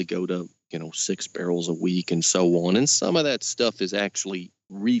probably go to, 6 barrels a week and so on. And some of that stuff is actually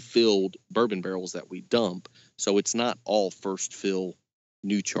refilled bourbon barrels that we dump. So it's not all first fill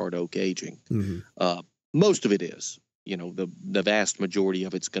new charred oak aging. Mm-hmm. Most of it is, the vast majority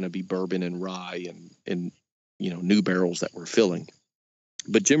of it's going to be bourbon and rye and new barrels that we're filling.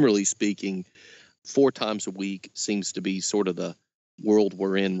 But generally speaking, 4 times a week seems to be sort of the world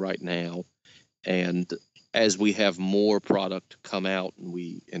we're in right now. And as we have more product come out and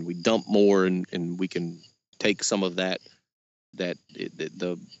we dump more, and we can take some of the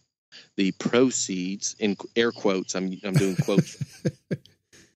proceeds, in air quotes, I'm doing quotes,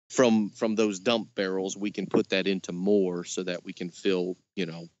 from those dump barrels, we can put that into more so that we can fill,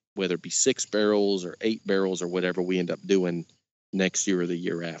 whether it be 6 barrels or 8 barrels or whatever we end up doing next year or the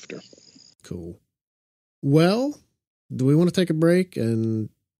year after. Cool. Well, do we want to take a break and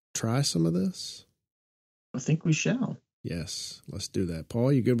try some of this? I think we shall. Yes, let's do that.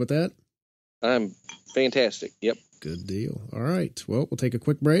 Paul, you good with that? I'm fantastic. Yep. Good deal. All right. Well, we'll take a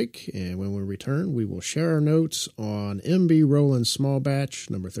quick break, and when we return, we will share our notes on MB Roland Small Batch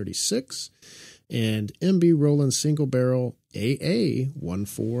number 36 and MB Roland Single Barrel AA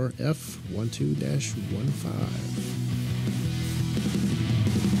 14F12-15.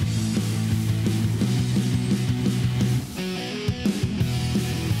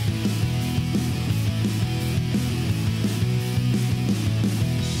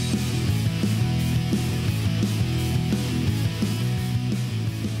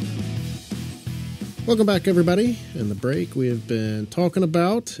 Welcome back, everybody. In the break, we have been talking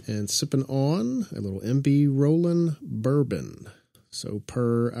about and sipping on a little MB Roland bourbon. So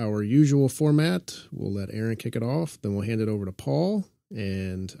per our usual format, we'll let Aaron kick it off, then we'll hand it over to Paul,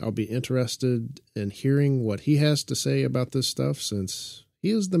 and I'll be interested in hearing what he has to say about this stuff since he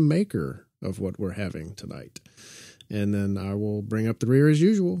is the maker of what we're having tonight. And then I will bring up the rear as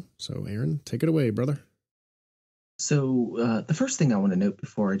usual. So Aaron, take it away, brother. So the first thing I want to note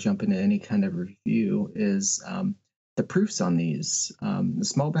before I jump into any kind of review is the proofs on these. The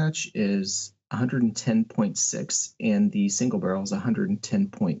small batch is 110.6 and the single barrel is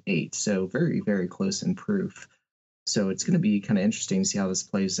 110.8. So very, very close in proof. So it's going to be kind of interesting to see how this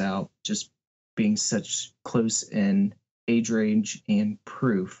plays out, just being such close in age range and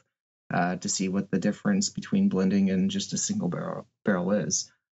proof to see what the difference between blending and just a single barrel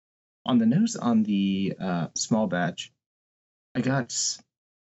is. On the nose on the small batch, I got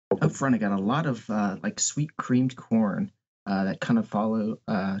up front, I got a lot of like sweet creamed corn that kind of follow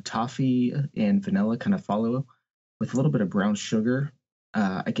toffee and vanilla kind of follow with a little bit of brown sugar.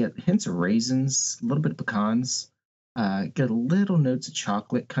 I get hints of raisins, a little bit of pecans, get little notes of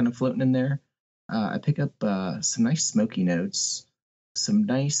chocolate kind of floating in there. I pick up some nice smoky notes, some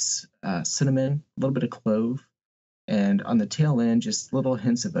nice cinnamon, a little bit of clove. And on the tail end, just little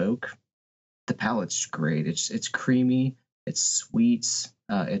hints of oak. The palate's great. It's creamy. It's sweet.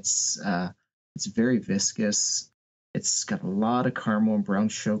 It's very viscous. It's got a lot of caramel and brown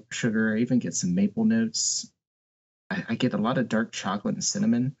sugar. I even get some maple notes. I get a lot of dark chocolate and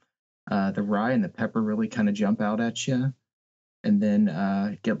cinnamon. The rye and the pepper really kind of jump out at you. And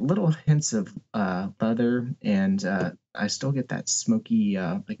then get little hints of leather, and I still get that smoky,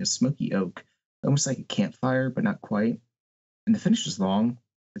 like a smoky oak, almost like a campfire, but not quite. And the finish is long.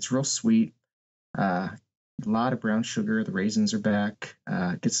 It's real sweet. A lot of brown sugar. The raisins are back.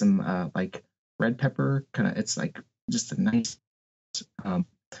 Get some like red pepper. It's like just a nice, little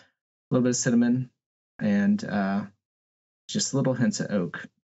bit of cinnamon, and just little hints of oak.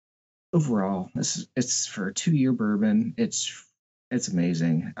 Overall, it's for a 2-year bourbon. It's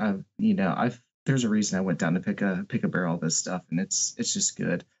amazing. There's a reason I went down to pick a barrel of this stuff, and it's just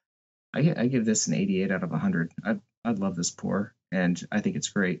good. I give this an 88 out of 100. I love this pour, and I think it's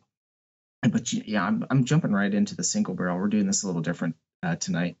great. But yeah, I'm jumping right into the single barrel. We're doing this a little different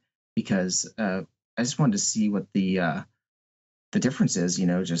tonight because I just wanted to see what the difference is,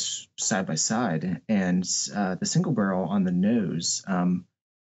 just side by side. And the single barrel on the nose,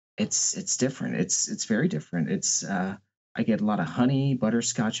 it's different. It's very different. I get a lot of honey,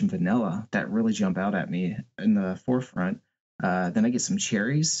 butterscotch, and vanilla that really jump out at me in the forefront. Then I get some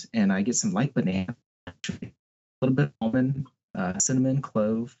cherries, and I get some light banana, a little bit of almond, cinnamon,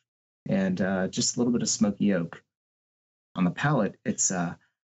 clove, and just a little bit of smoky oak. On the palate, it's a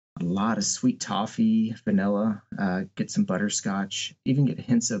lot of sweet toffee, vanilla, get some butterscotch, even get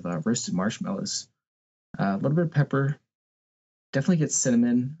hints of roasted marshmallows, a little bit of pepper, definitely get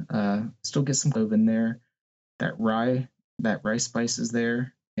cinnamon, still get some clove in there, that rye spice is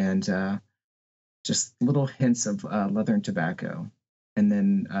there, and just little hints of leather and tobacco. And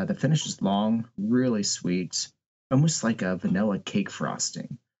then the finish is long, really sweet, almost like a vanilla cake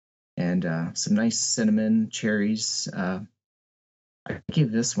frosting. And some nice cinnamon, cherries. I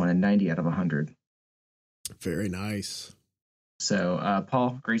give this one a 90 out of 100. Very nice. So,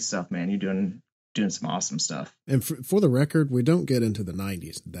 Paul, great stuff, man. You're doing some awesome stuff. And for the record, we don't get into the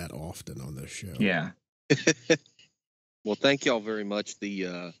 90s that often on this show. Yeah. Well, thank y'all very much.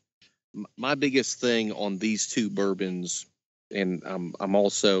 My biggest thing on these two bourbons, and I'm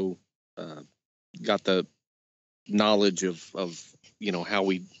also got the knowledge of how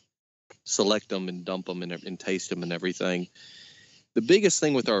we select them and dump them and taste them and everything. The biggest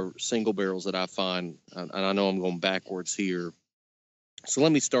thing with our single barrels that I find, and I know I'm going backwards here, so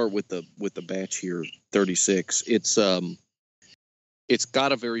let me start with the batch here, 36. It's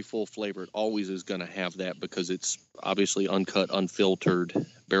got a very full flavor. It always is going to have that because it's obviously uncut, unfiltered,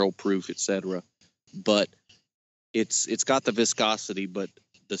 barrel proof, etc. But it's got the viscosity, but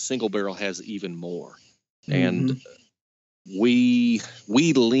the single barrel has even more. Mm-hmm. And we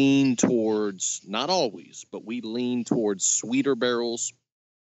lean towards, not always, but we lean towards sweeter barrels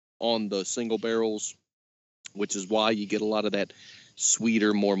on the single barrels, which is why you get a lot of that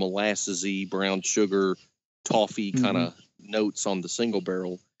sweeter, more molassesy, brown sugar, toffee kind of notes on the single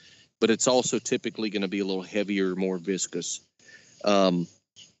barrel. But it's also typically going to be a little heavier, more viscous. On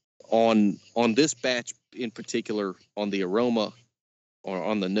this batch in particular, on the aroma or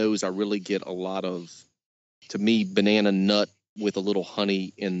on the nose, I really get a lot of, to me, banana nut with a little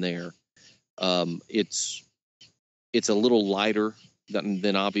honey in there. It's a little lighter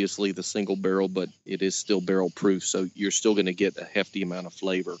than obviously the single barrel, but it is still barrel proof, so you're still going to get a hefty amount of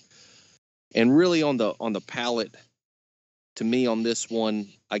flavor. And really on the palate, to me on this one,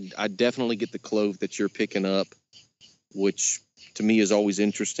 I definitely get the clove that you're picking up, which to me is always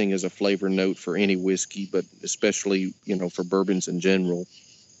interesting as a flavor note for any whiskey, but especially, for bourbons in general.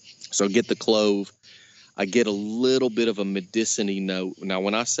 So I get the clove. I get a little bit of a medicine-y note. Now,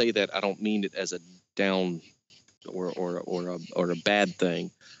 when I say that, I don't mean it as a down or a bad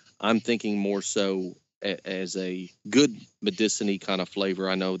thing. I'm thinking more so as a good medicine-y kind of flavor.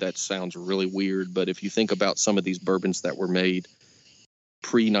 I know that sounds really weird, but if you think about some of these bourbons that were made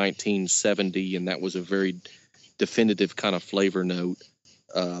pre-1970, and that was a very definitive kind of flavor note,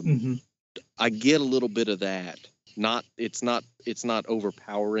 I get a little bit of that. It's not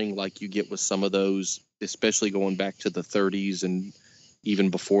overpowering like you get with some of those, especially going back to the 30s and even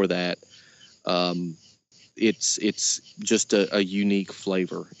before that. It's just a unique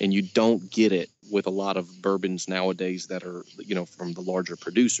flavor, and you don't get it with a lot of bourbons nowadays that are, from the larger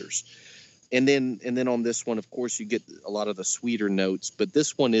producers. And then on this one, of course, you get a lot of the sweeter notes, but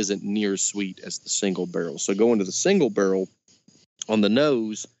this one isn't near as sweet as the single barrel. So going to the single barrel, on the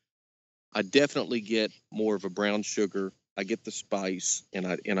nose, I definitely get more of a brown sugar. I get the spice,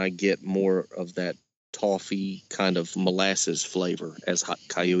 and I get more of that toffee kind of molasses flavor as hot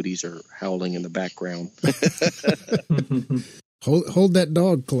coyotes are howling in the background. Hold that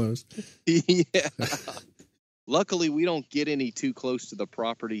dog close. Yeah. Luckily, we don't get any too close to the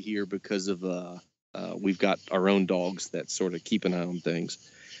property here because of we've got our own dogs that sort of keep an eye on things.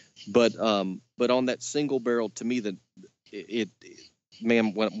 But on that single barrel, to me,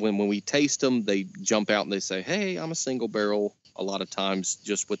 man, when we taste them, they jump out and they say, "Hey, I'm a single barrel." A lot of times,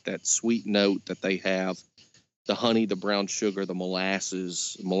 just with that sweet note that they have, the honey, the brown sugar, the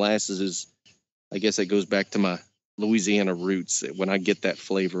molasses. Molasses is, I guess, it goes back to my Louisiana roots. When I get that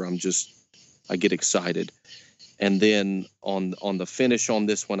flavor, I get excited. And then on the finish on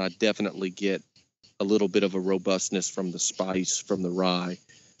this one, I definitely get a little bit of a robustness from the spice, from the rye.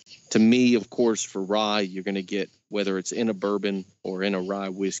 To me, of course, for rye, you're going to get, whether it's in a bourbon or in a rye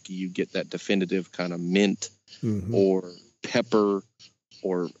whiskey, you get that definitive kind of mint or pepper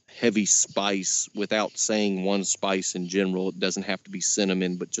or heavy spice, without saying one spice in general. It doesn't have to be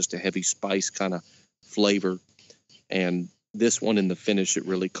cinnamon, but just a heavy spice kind of flavor. And this one in the finish, it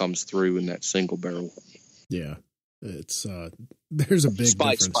really comes through in that single barrel. Yeah. It's there's a big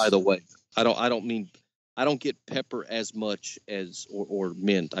spice, difference. By the way. I don't get pepper as much as or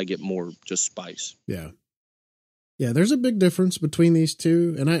mint. I get more just spice. Yeah. Yeah, there's a big difference between these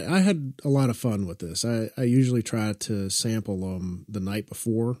two, and I had a lot of fun with this. I usually try to sample them the night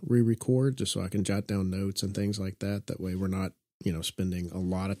before we record, just so I can jot down notes and things like that. That way we're not, spending a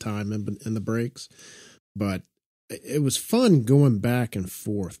lot of time in the breaks. But it was fun going back and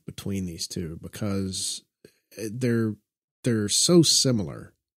forth between these two because they're so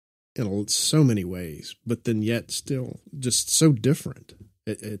similar in so many ways, but then yet still just so different.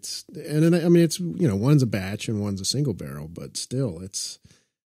 It's one's a batch and one's a single barrel, but still it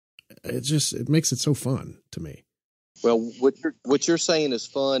makes it so fun to me. Well, what you're saying is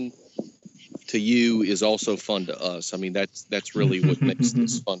fun to you is also fun to us. I mean, that's really what makes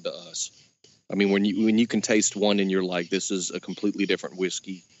this fun to us. I mean, when you can taste one and you're like, this is a completely different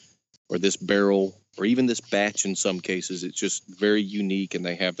whiskey, or this barrel, or even this batch in some cases, it's just very unique and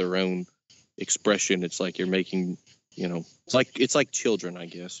they have their own expression. It's like you're making, it's like children, I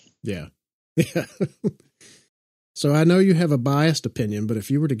guess. Yeah. Yeah. So I know you have a biased opinion, but if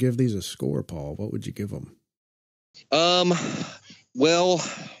you were to give these a score, Paul, what would you give them? Well,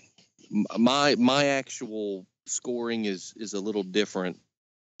 my actual scoring is a little different.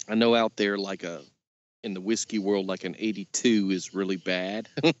 I know out there, in the whiskey world, like an 82 is really bad.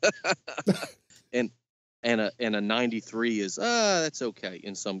 and a 93 is, that's okay.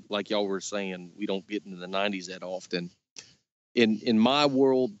 In some, like y'all were saying, we don't get into the 90s that often. In my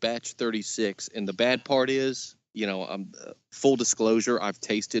world, batch 36, and the bad part is, full disclosure, I've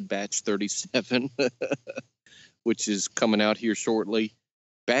tasted batch 37, which is coming out here shortly.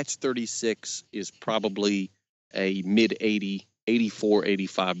 Batch 36 is probably a mid 80, 84,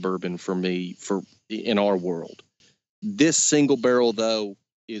 85 bourbon for me in our world. This single barrel, though,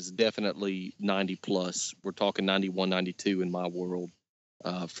 is definitely 90 plus. We're talking 91, 92 in my world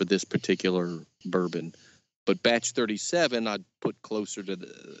for this particular bourbon. But batch 37, I'd put closer to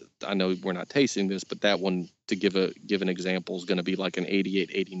I know we're not tasting this, but that one, to give an example, is going to be like an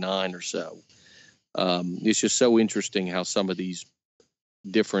 88, 89 or so. It's just so interesting how some of these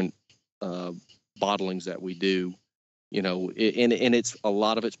different bottlings that we do, and it's a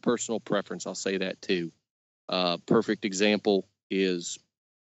lot of it's personal preference. I'll say that too. Perfect example is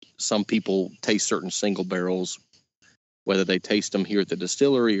some people taste certain single barrels, whether they taste them here at the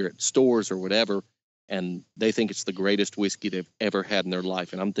distillery or at stores or whatever, and they think it's the greatest whiskey they've ever had in their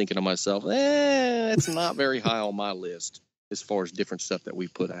life. And I'm thinking to myself, it's not very high on my list as far as different stuff that we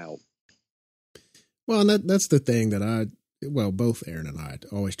put out. Well, and that's the thing that both Aaron and I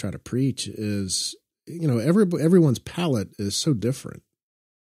always try to preach is, everyone's palate is so different,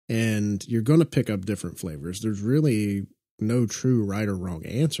 and you're going to pick up different flavors. There's really no true right or wrong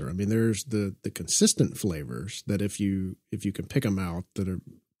answer. I mean, there's the consistent flavors that if you can pick them out, that are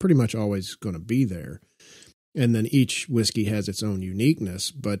pretty much always going to be there. And then each whiskey has its own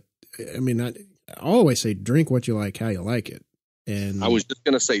uniqueness. But I mean, I always say, drink what you like, how you like it. And I was just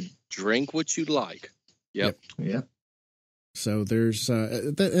going to say, drink what you like. Yep. So there's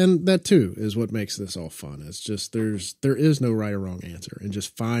that too is what makes this all fun. It's just there is no right or wrong answer, and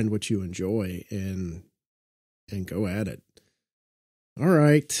just find what you enjoy and go at it. All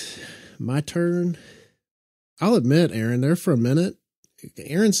right, my turn. I'll admit, Aaron, there for a minute,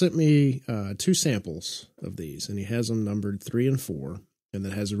 Aaron sent me 2 samples of these, and he has them numbered 3 and 4, and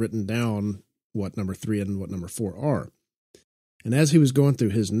then has written down what number 3 and what number 4 are. And as he was going through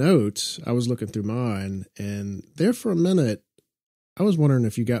his notes, I was looking through mine, and there for a minute, I was wondering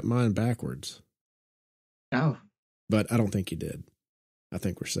if you got mine backwards. Oh. But I don't think you did. I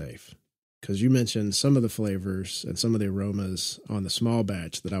think we're safe. Because you mentioned some of the flavors and some of the aromas on the small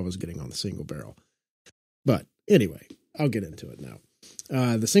batch that I was getting on the single barrel. But anyway, I'll get into it now.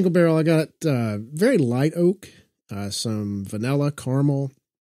 The single barrel, I got very light oak, some vanilla, caramel,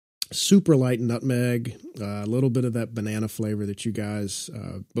 super light nutmeg, a little bit of that banana flavor that you guys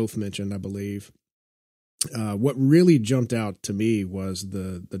both mentioned, I believe. What really jumped out to me was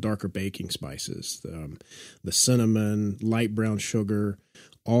the darker baking spices, the cinnamon, light brown sugar,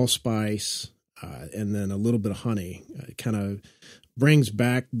 allspice, and then a little bit of honey. It kind of brings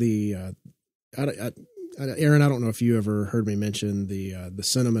back the Aaron, I don't know if you ever heard me mention the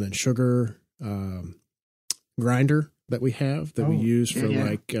cinnamon and sugar grinder that we have that we use for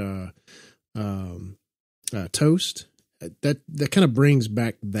like toast. That kind of brings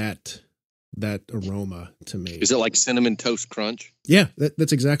back that aroma to me. Is it like cinnamon toast crunch? Yeah,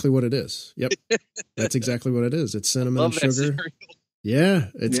 that's exactly what it is. Yep, that's exactly what it is. It's cinnamon and sugar. Yeah,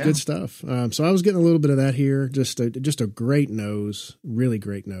 it's good stuff. So I was getting a little bit of that here. Just a great nose, really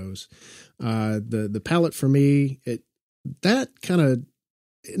great nose. The palate for me, that kind of,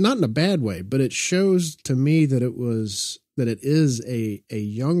 not in a bad way, but it shows to me that it is a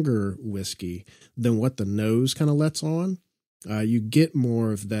younger whiskey than what the nose kind of lets on. You get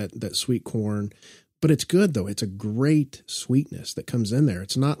more of that sweet corn, but it's good though. It's a great sweetness that comes in there.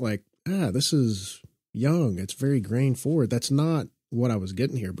 It's not like, this is young. It's very grain forward. That's not what I was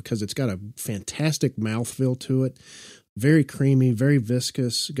getting here, because it's got a fantastic mouthfeel to it. Very creamy, very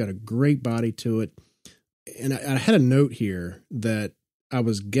viscous, got a great body to it. And I had a note here that I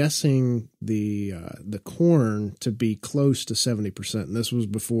was guessing the corn to be close to 70%. And this was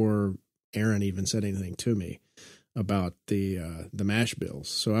before Aaron even said anything to me about the mash bills.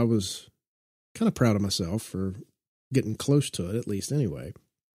 So I was kind of proud of myself for getting close to it, at least anyway.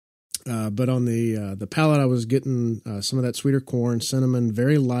 But on the palate, I was getting some of that sweeter corn, cinnamon,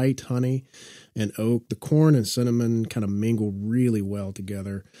 very light honey, and oak. The corn and cinnamon kind of mingle really well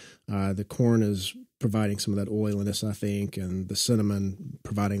together. The corn is providing some of that oiliness, I think, and the cinnamon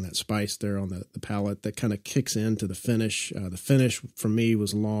providing that spice there on the palate that kind of kicks into the finish. The finish for me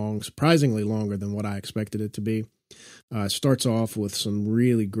was long, surprisingly longer than what I expected it to be. It starts off with some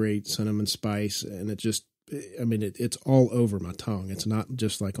really great cinnamon spice, and it's all over my tongue. It's not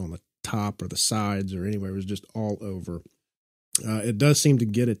just like on the top or the sides or anywhere. It was just all over. It does seem to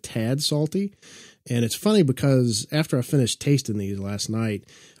get a tad salty. And it's funny because after I finished tasting these last night,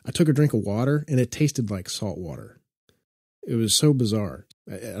 I took a drink of water and it tasted like salt water. It was so bizarre.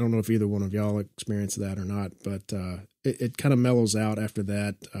 I don't know if either one of y'all experienced that or not, but it kind of mellows out after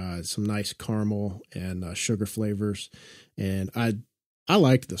that. Some nice caramel and sugar flavors. And I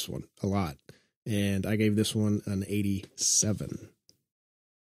liked this one a lot. And I gave this one an 87.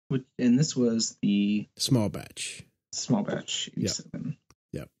 And this was the small batch. 87.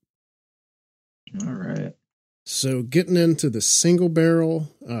 Yep. All right. So getting into the single barrel,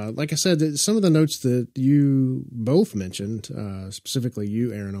 like I said, some of the notes that you both mentioned, specifically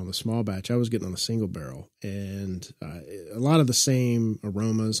you, Aaron, on the small batch, I was getting on the single barrel, and a lot of the same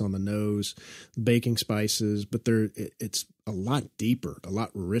aromas on the nose, baking spices, but it's a lot deeper, a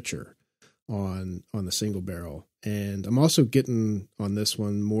lot richer on the single barrel. And I'm also getting on this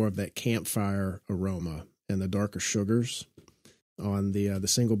one more of that campfire aroma and the darker sugars. on the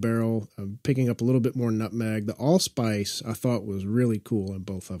single barrel. Picking up a little bit more nutmeg. The allspice I thought was really cool in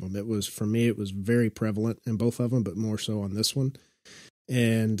both of them. It was, for me, it was very prevalent in both of them, but more so on this one.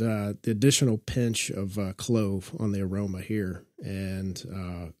 And the additional pinch of clove on the aroma here,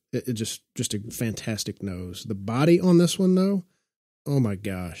 and it just a fantastic nose. The body on this one, though, oh my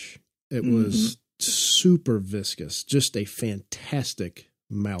gosh, it was super viscous, just a fantastic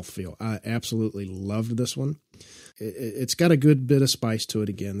mouthfeel. I absolutely loved this one. It's got a good bit of spice to it.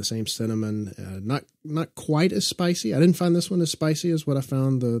 Again, the same cinnamon, not quite as spicy. I didn't find this one as spicy as what I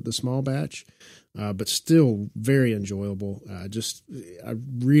found the small batch, but still very enjoyable. I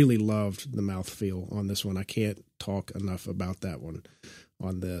really loved the mouthfeel on this one. I can't talk enough about that one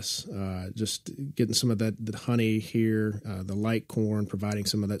on this. Just getting some of the honey here, the light corn providing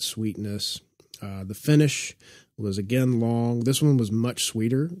some of that sweetness. The finish was again long. This one was much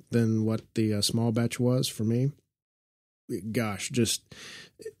sweeter than what the small batch was for me. Gosh, just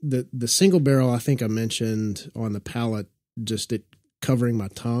the single barrel, I think I mentioned on the palate, just it covering my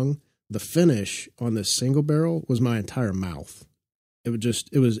tongue. The finish on this single barrel was my entire mouth. It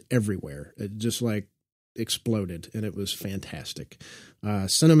was everywhere. It just like exploded, and it was fantastic.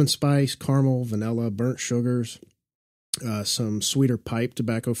 Cinnamon spice, caramel, vanilla, burnt sugars, some sweeter pipe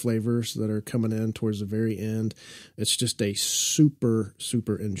tobacco flavors that are coming in towards the very end. It's just a super,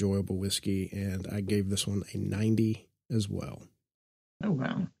 super enjoyable whiskey, and I gave this one a 90 as well. Oh,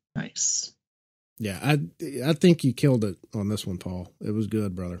 wow. Nice. Yeah, I think you killed it on this one, Paul. It was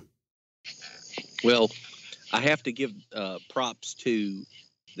good, brother. Well, I have to give props to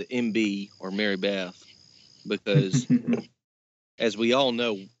the MB or Mary Beth, because as we all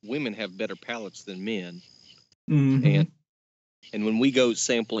know, women have better palates than men. And when we go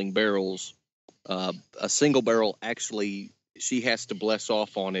sampling barrels, a single barrel, actually, she has to bless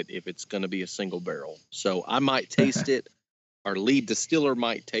off on it if it's going to be a single barrel. So I might taste it. Our lead distiller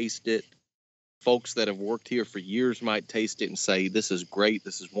might taste it. Folks that have worked here for years might taste it and say, this is great,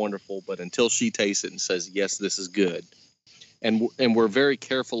 this is wonderful. But until she tastes it and says, yes, this is good. And we're very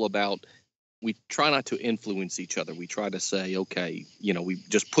careful about, we try not to influence each other. We try to say, okay, we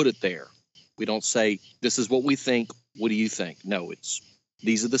just put it there. We don't say, this is what we think. What do you think? No,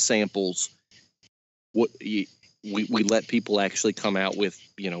 these are the samples. We let people actually come out with,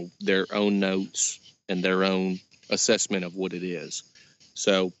 their own notes and their own assessment of what it is.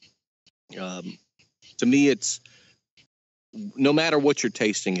 So to me, it's no matter what you're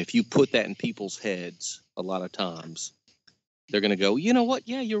tasting, if you put that in people's heads, a lot of times they're going to go, you know what?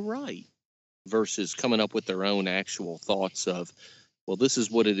 Yeah, you're right. Versus coming up with their own actual thoughts of, well, this is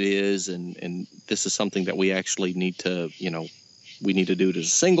what it is, and this is something that we actually need to, we need to do it as a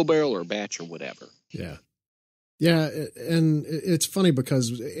single barrel or a batch or whatever. Yeah. Yeah, and it's funny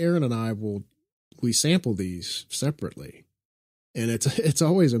because Aaron and I we sample these separately, and it's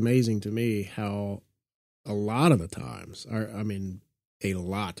always amazing to me how a lot of the times,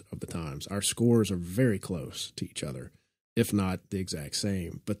 our scores are very close to each other, if not the exact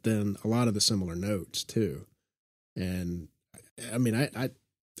same, but then a lot of the similar notes too. And I mean, I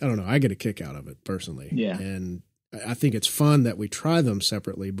don't know, I get a kick out of it personally. Yeah. And I think it's fun that we try them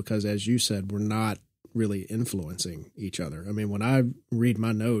separately because, as you said, we're not really influencing each other. I mean, when I read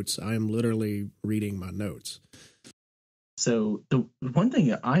my notes, I am literally reading my notes. So the one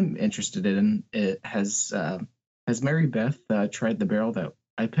thing I'm interested in, has Mary Beth tried the barrel that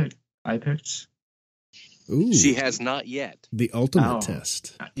I picked? Ooh, she has not yet. The ultimate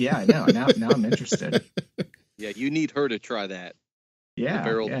test. Yeah, I know. Now I'm interested. Yeah, you need her to try that.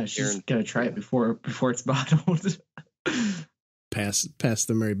 Yeah, she's gonna try it before it's bottled. Pass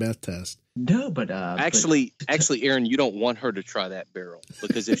the Mary Beth test. No, but actually, Aaron, you don't want her to try that barrel,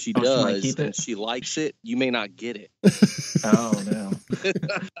 because if she does and she likes it, you may not get it. Oh no.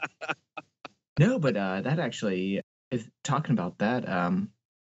 No, but that actually is talking about that.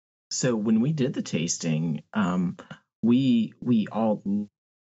 So when we did the tasting, we all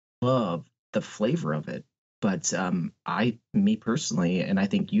love the flavor of it. But me personally, and I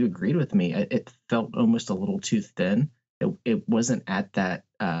think you agreed with me, it felt almost a little too thin. It wasn't at that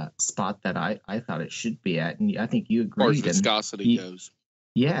spot that I thought it should be at. And I think you agreed. As far as viscosity goes.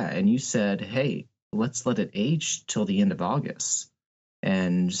 Yeah, and you said, hey, let's let it age till the end of August.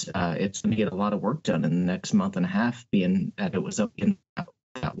 And it's going to get a lot of work done in the next month and a half, being that it was up in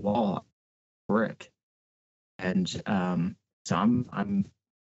that wall brick. And so I'm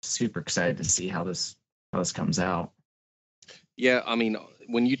super excited to see how this comes out. Yeah, I mean,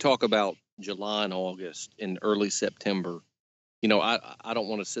 when you talk about July and August and early September, I don't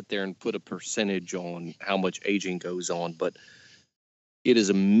want to sit there and put a percentage on how much aging goes on, but it is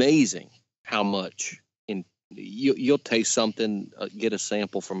amazing how much in you'll taste something, get a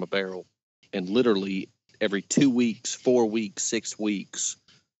sample from a barrel, and literally every 2 weeks, 4 weeks, 6 weeks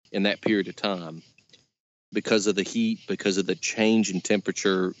in that period of time, because of the heat, because of the change in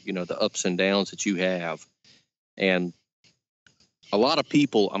temperature, the ups and downs that you have. And a lot of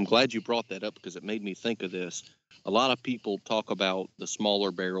people, I'm glad you brought that up because it made me think of this. A lot of people talk about the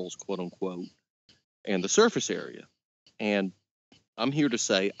smaller barrels, quote unquote, and the surface area. And I'm here to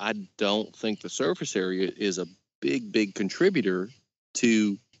say I don't think the surface area is a big contributor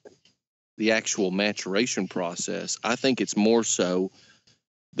to the actual maturation process. I think it's more so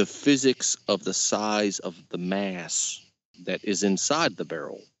the physics of the size of the mass that is inside the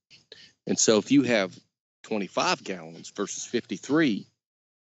barrel. And so if you have 25 gallons versus 53,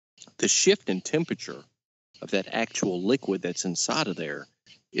 the shift in temperature of that actual liquid that's inside of there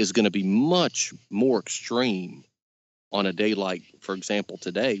is going to be much more extreme on a day like, for example,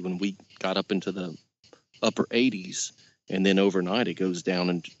 today, when we got up into the upper 80s, and then overnight it goes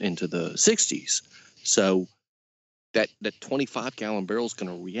down into the 60s. So that 25-gallon barrel is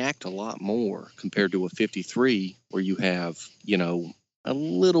going to react a lot more compared to a 53, where you have, a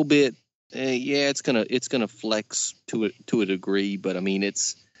little bit. It's gonna flex to a degree, but I mean,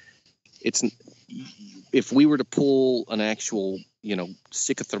 it's if we were to pull an actual,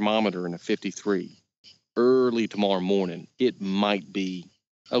 stick a thermometer in a 53 early tomorrow morning, it might be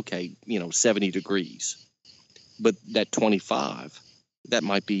 70 degrees, but that 25, that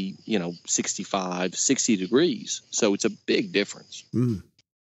might be 65, 60 degrees. So it's a big difference.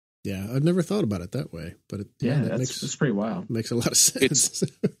 Yeah, I've never thought about it that way, but that's pretty wild. Makes a lot of sense.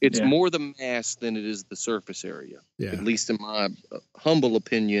 It's more the mass than it is the surface area. Yeah. At least in my humble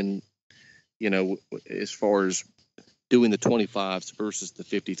opinion, as far as doing the 25s versus the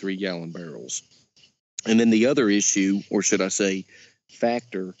 53-gallon barrels. And then the other issue, or should I say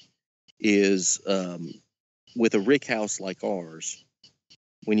factor, is with a rick house like ours,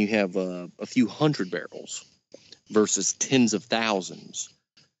 when you have a few hundred barrels versus tens of thousands,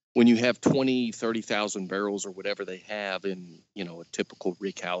 when you have 20, 30,000 barrels or whatever they have in, a typical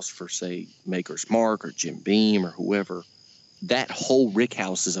rick house for, say, Maker's Mark or Jim Beam or whoever, that whole rick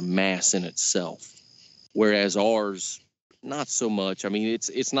house is a mass in itself. Whereas ours, not so much. I mean,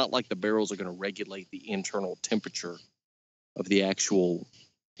 it's not like the barrels are going to regulate the internal temperature of the actual,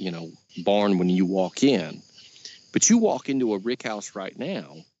 barn when you walk in. But you walk into a rick house right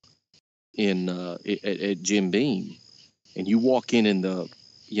now at Jim Beam, and you walk in the,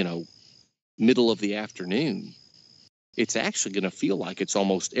 middle of the afternoon, it's actually going to feel like it's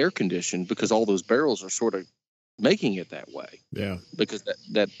almost air conditioned because all those barrels are sort of making it that way. Yeah. Because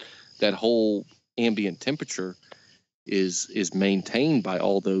that whole ambient temperature is maintained by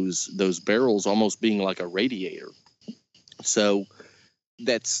all those barrels almost being like a radiator. So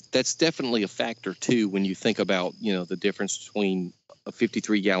that's definitely a factor too when you think about, the difference between a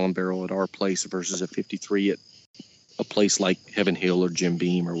 53-gallon barrel at our place versus a 53 at a place like Heaven Hill or Jim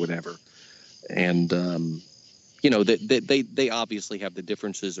Beam or whatever. And they obviously have the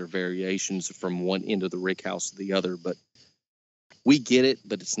differences or variations from one end of the rick house to the other, but we get it,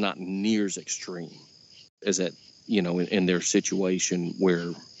 but it's not near as extreme as that, in their situation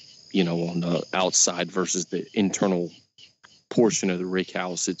where, on the outside versus the internal portion of the rick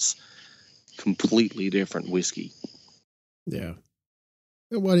house, it's completely different whiskey. Yeah.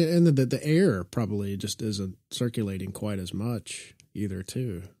 Well, and the air probably just isn't circulating quite as much either,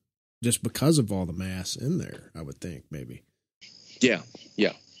 too, just because of all the mass in there, I would think, maybe. Yeah.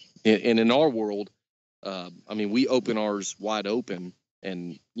 And in our world, we open ours wide open,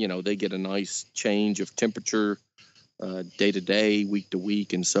 and, they get a nice change of temperature day to day, week to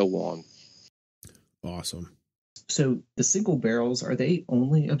week, and so on. Awesome. So the single barrels, are they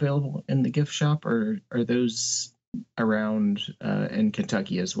only available in the gift shop, or are those around in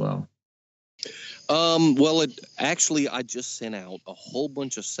Kentucky as well? Well, I just sent out a whole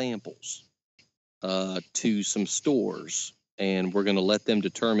bunch of samples to some stores, and we're going to let them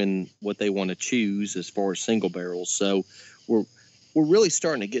determine what they want to choose as far as single barrels. So we're really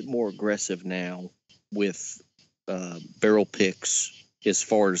starting to get more aggressive now with barrel picks as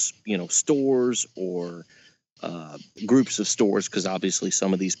far as, stores or groups of stores, because obviously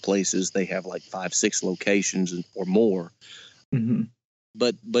some of these places, they have like 5-6 locations or more. Mm-hmm.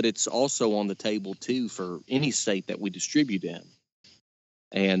 But it's also on the table too for any state that we distribute in.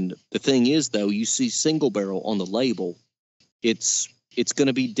 And the thing is, though, you see single barrel on the label, it's going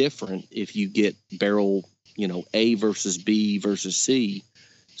to be different if you get barrel, A versus B versus C.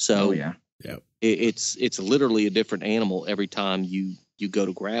 So Yep. It's literally a different animal every time you go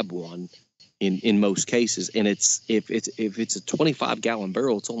to grab one. In most cases, and if it's a 25-gallon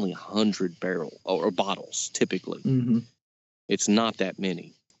barrel, it's only 100 barrel or bottles typically. Mm-hmm. It's not that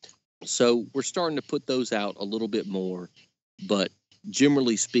many. So we're starting to put those out a little bit more, but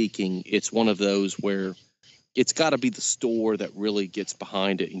generally speaking, it's one of those where it's got to be the store that really gets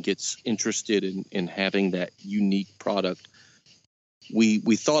behind it and gets interested in having that unique product. We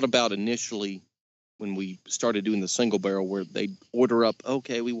thought about initially when we started doing the single barrel where they'd order up,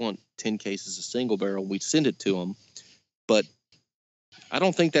 okay, we want 10 cases of single barrel. We'd send it to them. But I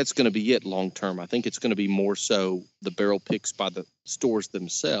don't think that's going to be it long term. I think it's going to be more so the barrel picks by the stores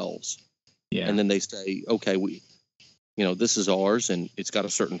themselves. Yeah. And then they say, okay, this is ours and it's got a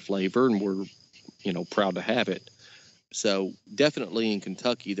certain flavor and we're, proud to have it. So definitely in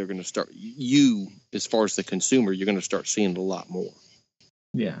Kentucky, they're going to start, as far as the consumer, you're going to start seeing it a lot more.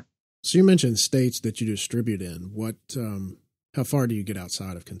 Yeah. So you mentioned states that you distribute in. What, how far do you get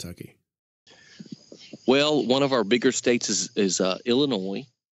outside of Kentucky? Well, one of our bigger states is Illinois,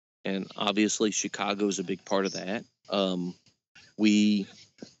 and obviously Chicago is a big part of that. We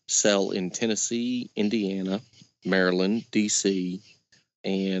sell in Tennessee, Indiana, Maryland, D.C.,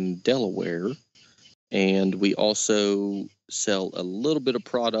 and Delaware, and we also sell a little bit of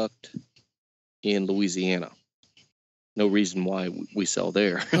product in Louisiana. No reason why we sell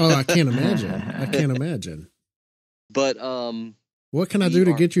there. Oh, I can't imagine. But what can I do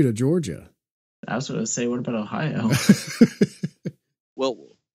to get you to Georgia? I was going to say, what about Ohio? Well,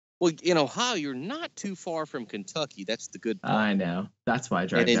 in Ohio, you're not too far from Kentucky. That's the good part. I know. That's why I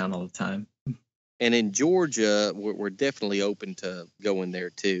drive down all the time. And in Georgia, we're definitely open to going there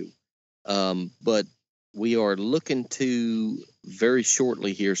too. But we are looking to very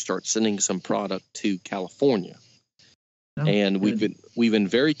shortly here start sending some product to California. Oh, and good. we've been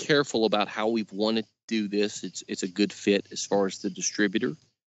very careful about how we've wanted to do this. It's a good fit as far as the distributor,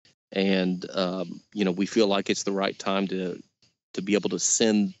 and we feel like it's the right time to be able to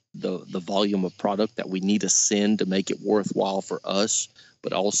send the volume of product that we need to send to make it worthwhile for us.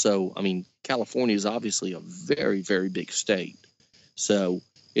 But also, I mean, California is obviously a very, very big state, so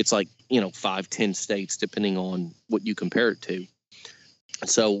it's like 5-10 states depending on what you compare it to.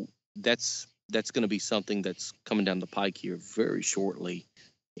 So that's going to be something that's coming down the pike here very shortly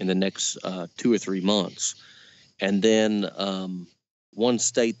in the next 2 or 3 months. And then one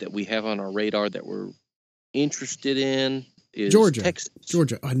state that we have on our radar that we're interested in is Georgia. Texas.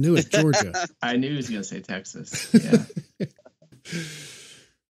 Georgia. I knew it. Georgia. I knew he was going to say Texas. Yeah.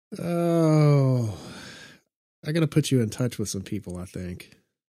 Oh, I got to put you in touch with some people, I think.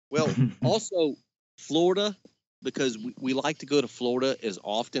 Well, also Florida, because we like to go to Florida as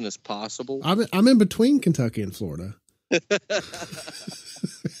often as possible. I'm in between Kentucky and Florida.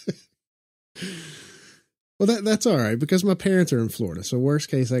 Well, that's all right because my parents are in Florida. So worst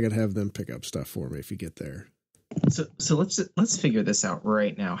case, I could have them pick up stuff for me if you get there. So let's figure this out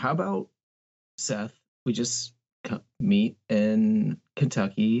right now. How about Seth? We just meet in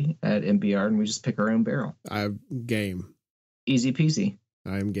Kentucky at MBR and we just pick our own barrel. I'm game. Easy peasy.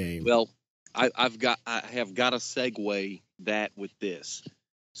 I'm game. Well, I have got to segue that with this.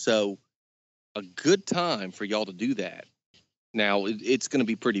 So a good time for y'all to do that. Now it's going to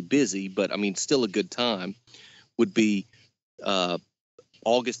be pretty busy, but I mean, still a good time would be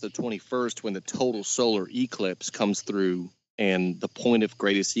August the 21st when the total solar eclipse comes through and the point of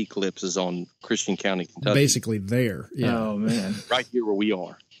greatest eclipse is on Christian County, Kentucky. Basically there. Yeah. Oh man. Right here where we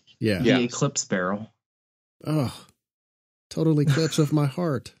are. Yeah. The eclipse barrel. Oh, total eclipse of my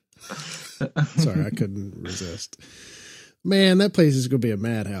heart. Sorry, I couldn't resist. Man, that place is going to be a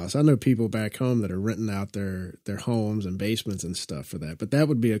madhouse. I know people back home that are renting out their homes and basements and stuff for that, but that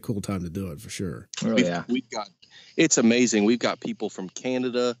would be a cool time to do it for sure. Oh, yeah. It's amazing. We've got people from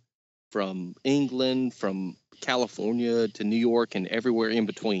Canada, from England, from California to New York and everywhere in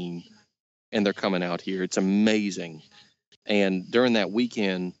between, and they're coming out here. It's amazing. And during that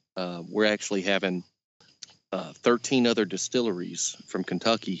weekend, we're actually having 13 other distilleries from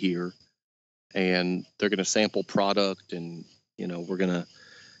Kentucky here, and they're going to sample product, and we're going to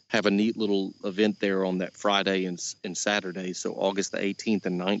have a neat little event there on that Friday and Saturday, so August the 18th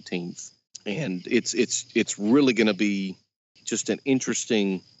and 19th, and it's really going to be just an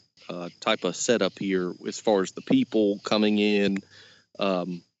interesting type of setup here as far as the people coming in. I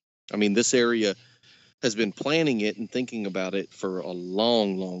mean, this area has been planning it and thinking about it for a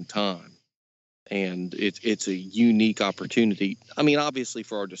long, long time. And it's a unique opportunity. I mean, obviously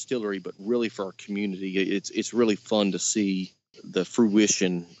for our distillery, but really for our community, it's really fun to see the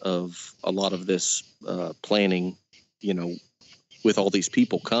fruition of a lot of this planning, with all these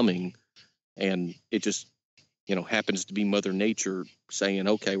people coming. and it just, happens to be Mother Nature saying,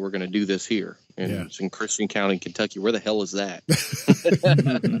 okay, we're going to do this here. And it's in Christian County, Kentucky. Where the hell is that?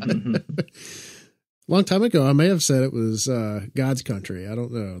 Long time ago, I may have said it was God's country. I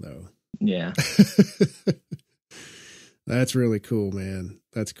don't know, though. Yeah. That's really cool, man.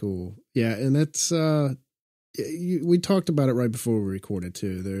 That's cool. Yeah, and that's we talked about it right before we recorded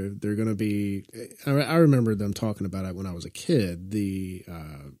too. They're going to be. I remember them talking about it when I was a kid. The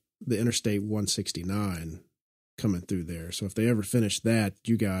Interstate 169 coming through there. So if they ever finish that,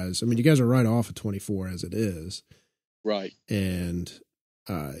 you guys are right off of 24 as it is, right? And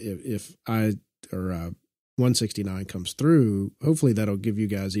if 169 comes through, hopefully that'll give you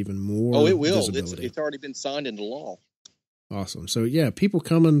guys even more. Oh, it will. Visibility. It's already been signed into law. Awesome. So yeah, people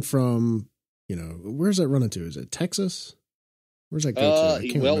coming from, where's that running to? Is it Texas? Where's that go to? I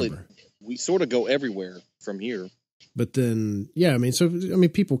can't remember. We sort of go everywhere from here. But then,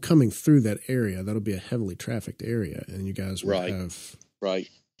 people coming through that area, that'll be a heavily trafficked area, and you guys will have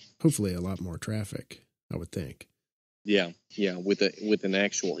hopefully a lot more traffic, I would think. Yeah, with an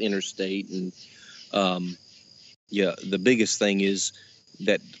actual interstate, and the biggest thing is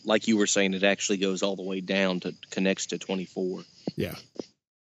that, like you were saying, it actually goes all the way down to connects to 24. Yeah.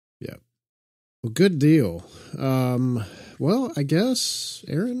 Well, good deal. Well, I guess,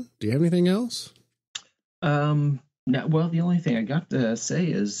 Aaron, do you have anything else? No. Well, the only thing I got to say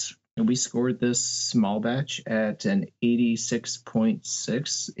is we scored this small batch at an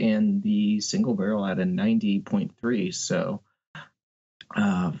 86.6 and the single barrel at a 90.3. So,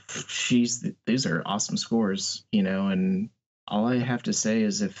 these are awesome scores, and all I have to say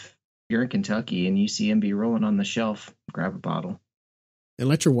is if you're in Kentucky and you see MB Roland on the shelf, grab a bottle. And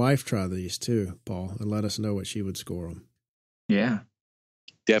let your wife try these too, Paul, and let us know what she would score them. Yeah,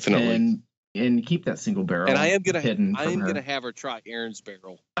 definitely. And keep that single barrel. And I am gonna have her try Aaron's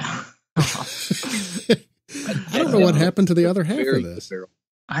barrel. I don't know what happened to the other half of this. Barrel.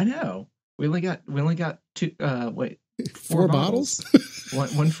 I know. We only got two. Four bottles?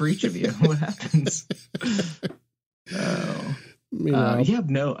 one for each of you. What happens? Oh.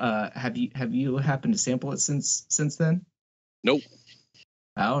 Have you happened to sample it since then? Nope.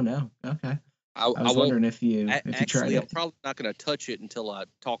 Oh no. Okay. I was wondering if you tried it. I'm probably not going to touch it until I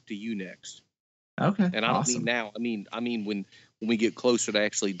talk to you next. Okay. And I don't mean now. I mean when we get closer to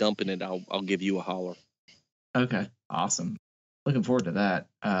actually dumping it, I'll give you a holler. Okay. Awesome. Looking forward to that.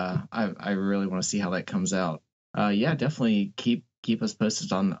 I really want to see how that comes out. Yeah, definitely keep us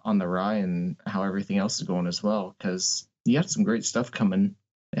posted on the rye and how everything else is going as well, because you got some great stuff coming.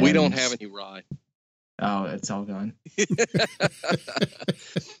 We don't have any rye. Oh, it's all gone.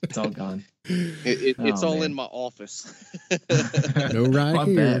 It's all gone. It's all in my office. No rye I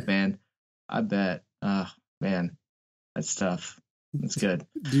here. bet, man. I bet. Man, that's tough. That's good.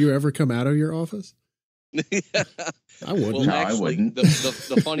 Do you ever come out of your office? I wouldn't. Well, no, actually, I wouldn't.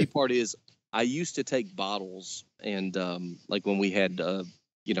 The funny part is, I used to take bottles and like when we had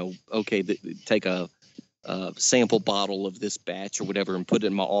take a sample bottle of this batch or whatever and put it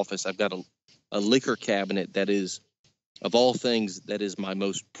in my office. I've got a liquor cabinet that is, of all things, that is my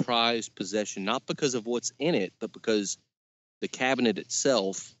most prized possession, not because of what's in it, but because the cabinet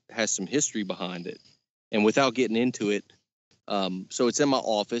itself has some history behind it. And without getting into it, so it's in my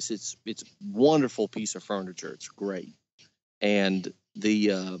office. It's a wonderful piece of furniture. It's great. And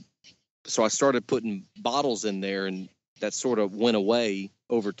so I started putting bottles in there, and that sort of went away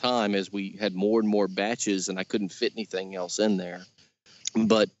over time as we had more and more batches, and I couldn't fit anything else in there.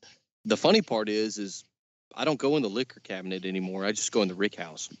 But the funny part is I don't go in the liquor cabinet anymore. I just go in the rick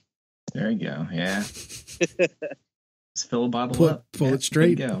house. There you go. Yeah. Just fill a bottle up. Pull it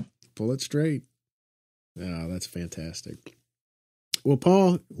straight. There you go. Pull it straight. Oh, that's fantastic. Well,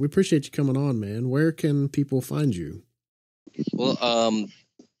 Paul, we appreciate you coming on, man. Where can people find you? Well,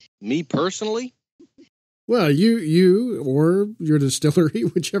 me personally? Well, you or your distillery,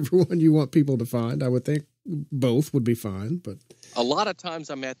 whichever one you want people to find. I would think both would be fine, but a lot of times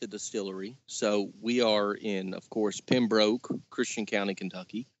I'm at the distillery. So we are in, of course, Pembroke, Christian County,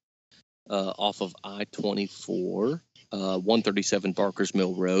 Kentucky, off of I-24, 137 Barker's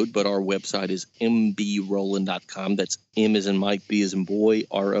Mill Road. But our website is mbroland.com. That's M as in Mike, B as in boy,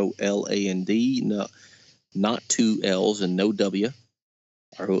 Roland. No, not two L's and no W.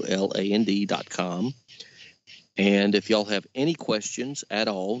 Roland.com. And if y'all have any questions at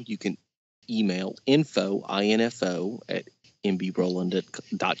all, you can email info at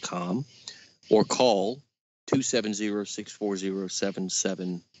mbroland.com or call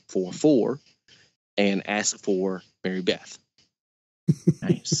 270-640-7744 and ask for Mary Beth.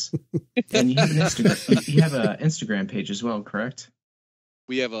 Nice. And you have an Instagram page as well, correct?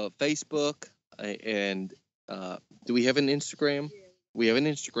 We have a Facebook, and do we have an Instagram? We have an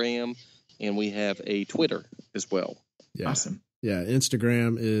Instagram, and we have a Twitter as well. Yeah. Awesome. Yeah,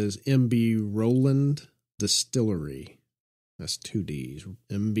 Instagram is MB Roland Distillery. That's 2 D's.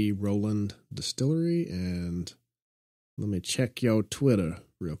 MB Roland Distillery. And let me check your Twitter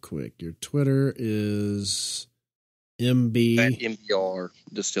real quick. Your Twitter is MB... At MBR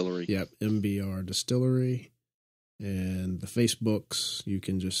Distillery. Yep, MBR Distillery. And the Facebooks, you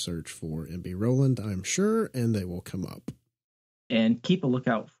can just search for MB Roland, I'm sure, and they will come up. And keep a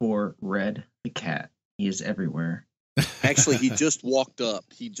lookout for Red the cat. He is everywhere. Actually, he just walked up.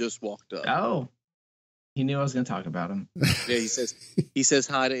 Oh, he knew I was going to talk about him. Yeah, he says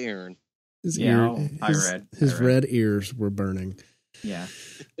hi to Aaron. His Red ears were burning. Yeah.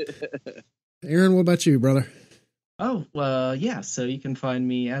 Aaron, what about you, brother? Oh, yeah. So you can find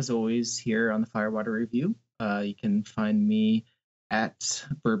me, as always, here on the Firewater Review. You can find me at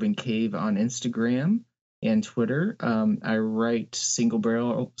Bourbon Cave on Instagram and Twitter. I write single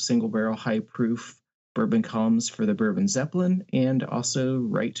barrel high proof bourbon columns for the Bourbon Zeppelin, and also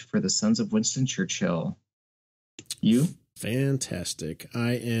write for the Sons of Winston Churchill. You? Fantastic.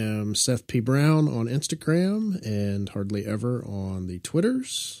 I am Seth P. Brown on Instagram and Hardly Ever on the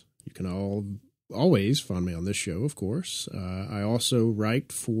Twitters. You can always find me on this show, of course. I also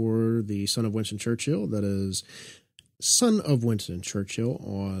write for the Son of Winston Churchill. That is Son of Winston Churchill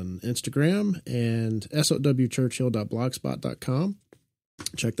on Instagram, and sowchurchill.blogspot.com.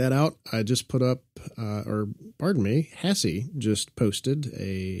 Check that out. I just put up, Hassie just posted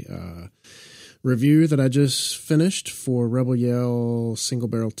a review that I just finished for Rebel Yell Single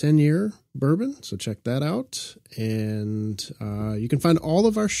Barrel 10-year bourbon. So check that out. And you can find all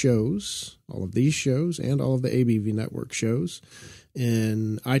of our shows, all of these shows, and all of the ABV Network shows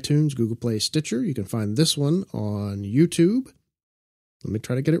in iTunes, Google Play, Stitcher. You can find this one on YouTube. Let me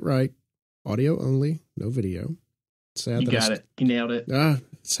try to get it right. Audio only, no video. Sad you got it. You nailed it.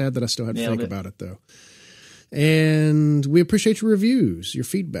 Sad that I still had to think about it, though. And we appreciate your reviews, your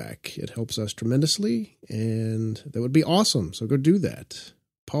feedback. It helps us tremendously, and that would be awesome. So go do that.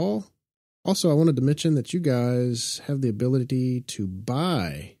 Paul, also, I wanted to mention that you guys have the ability to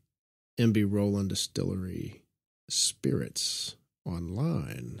buy MB Roland Distillery spirits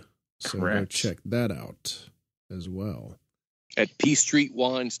online. So Correct. go check that out as well. At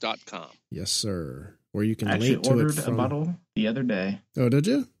pstreetwines.com. Yes, sir. Where you can actually link to it ordered from... a bottle the other day. Oh, did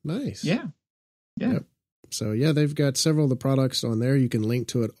you? Nice. Yeah. Yep. So, yeah, they've got several of the products on there. You can link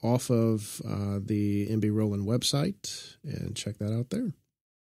to it off of the MB Roland website and check that out there.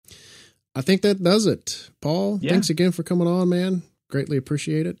 I think that does it. Paul, thanks again for coming on, man. Greatly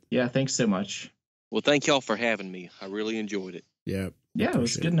appreciate it. Yeah, thanks so much. Well, thank y'all for having me. I really enjoyed it. Yeah. Yeah, it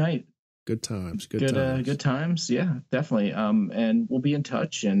was a good night. Good times. Good times. Yeah, definitely. And we'll be in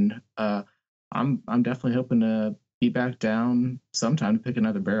touch, and I'm definitely hoping to be back down sometime to pick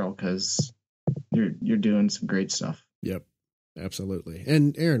another barrel, because you're doing some great stuff. Yep, absolutely.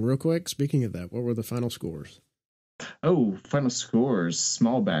 And Aaron, real quick, speaking of that, what were the final scores? Oh, final scores: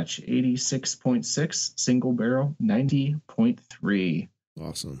 small batch 86.6, single barrel 90.3.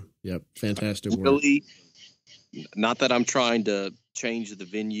 Awesome. Yep, fantastic work. Really, not that I'm trying to change the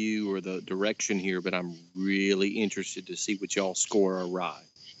venue or the direction here, but I'm really interested to see what y'all score a rye.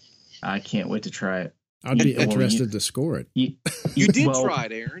 I can't wait to try it. I'd be interested to score it. You did try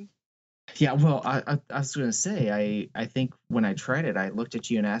it, Aaron. Yeah, well, I was going to say, I think when I tried it, I looked at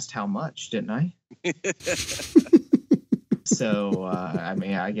you and asked how much, didn't I? So, I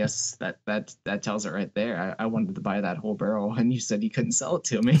mean, I guess that tells it right there. I wanted to buy that whole barrel, and you said you couldn't sell it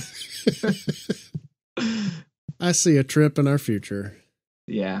to me. I see a trip in our future.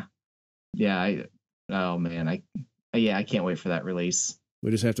 Yeah. I can't wait for that release.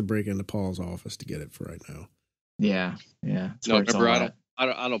 We just have to break into Paul's office to get it for right now. Yeah. No,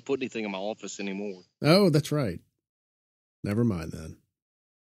 I don't put anything in my office anymore. Oh, that's right. Never mind then.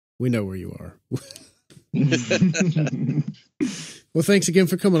 We know where you are. Well, thanks again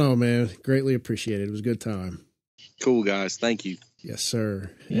for coming on, man. Greatly appreciated. It was a good time. Cool, guys. Thank you. Yes, sir.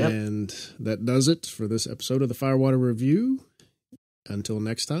 Yep. And that does it for this episode of the Firewater Review. Until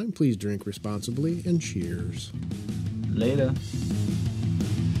next time, please drink responsibly and cheers. Later.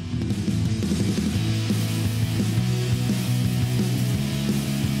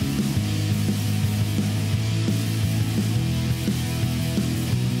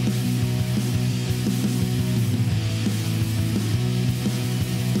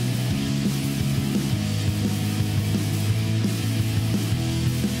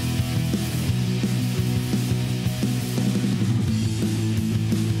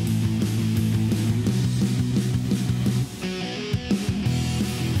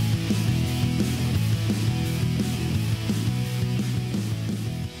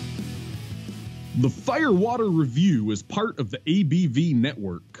 The Firewater Review is part of the ABV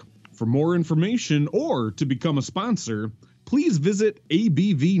Network. For more information or to become a sponsor, please visit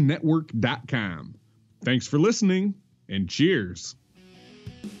abvnetwork.com. Thanks for listening, and cheers.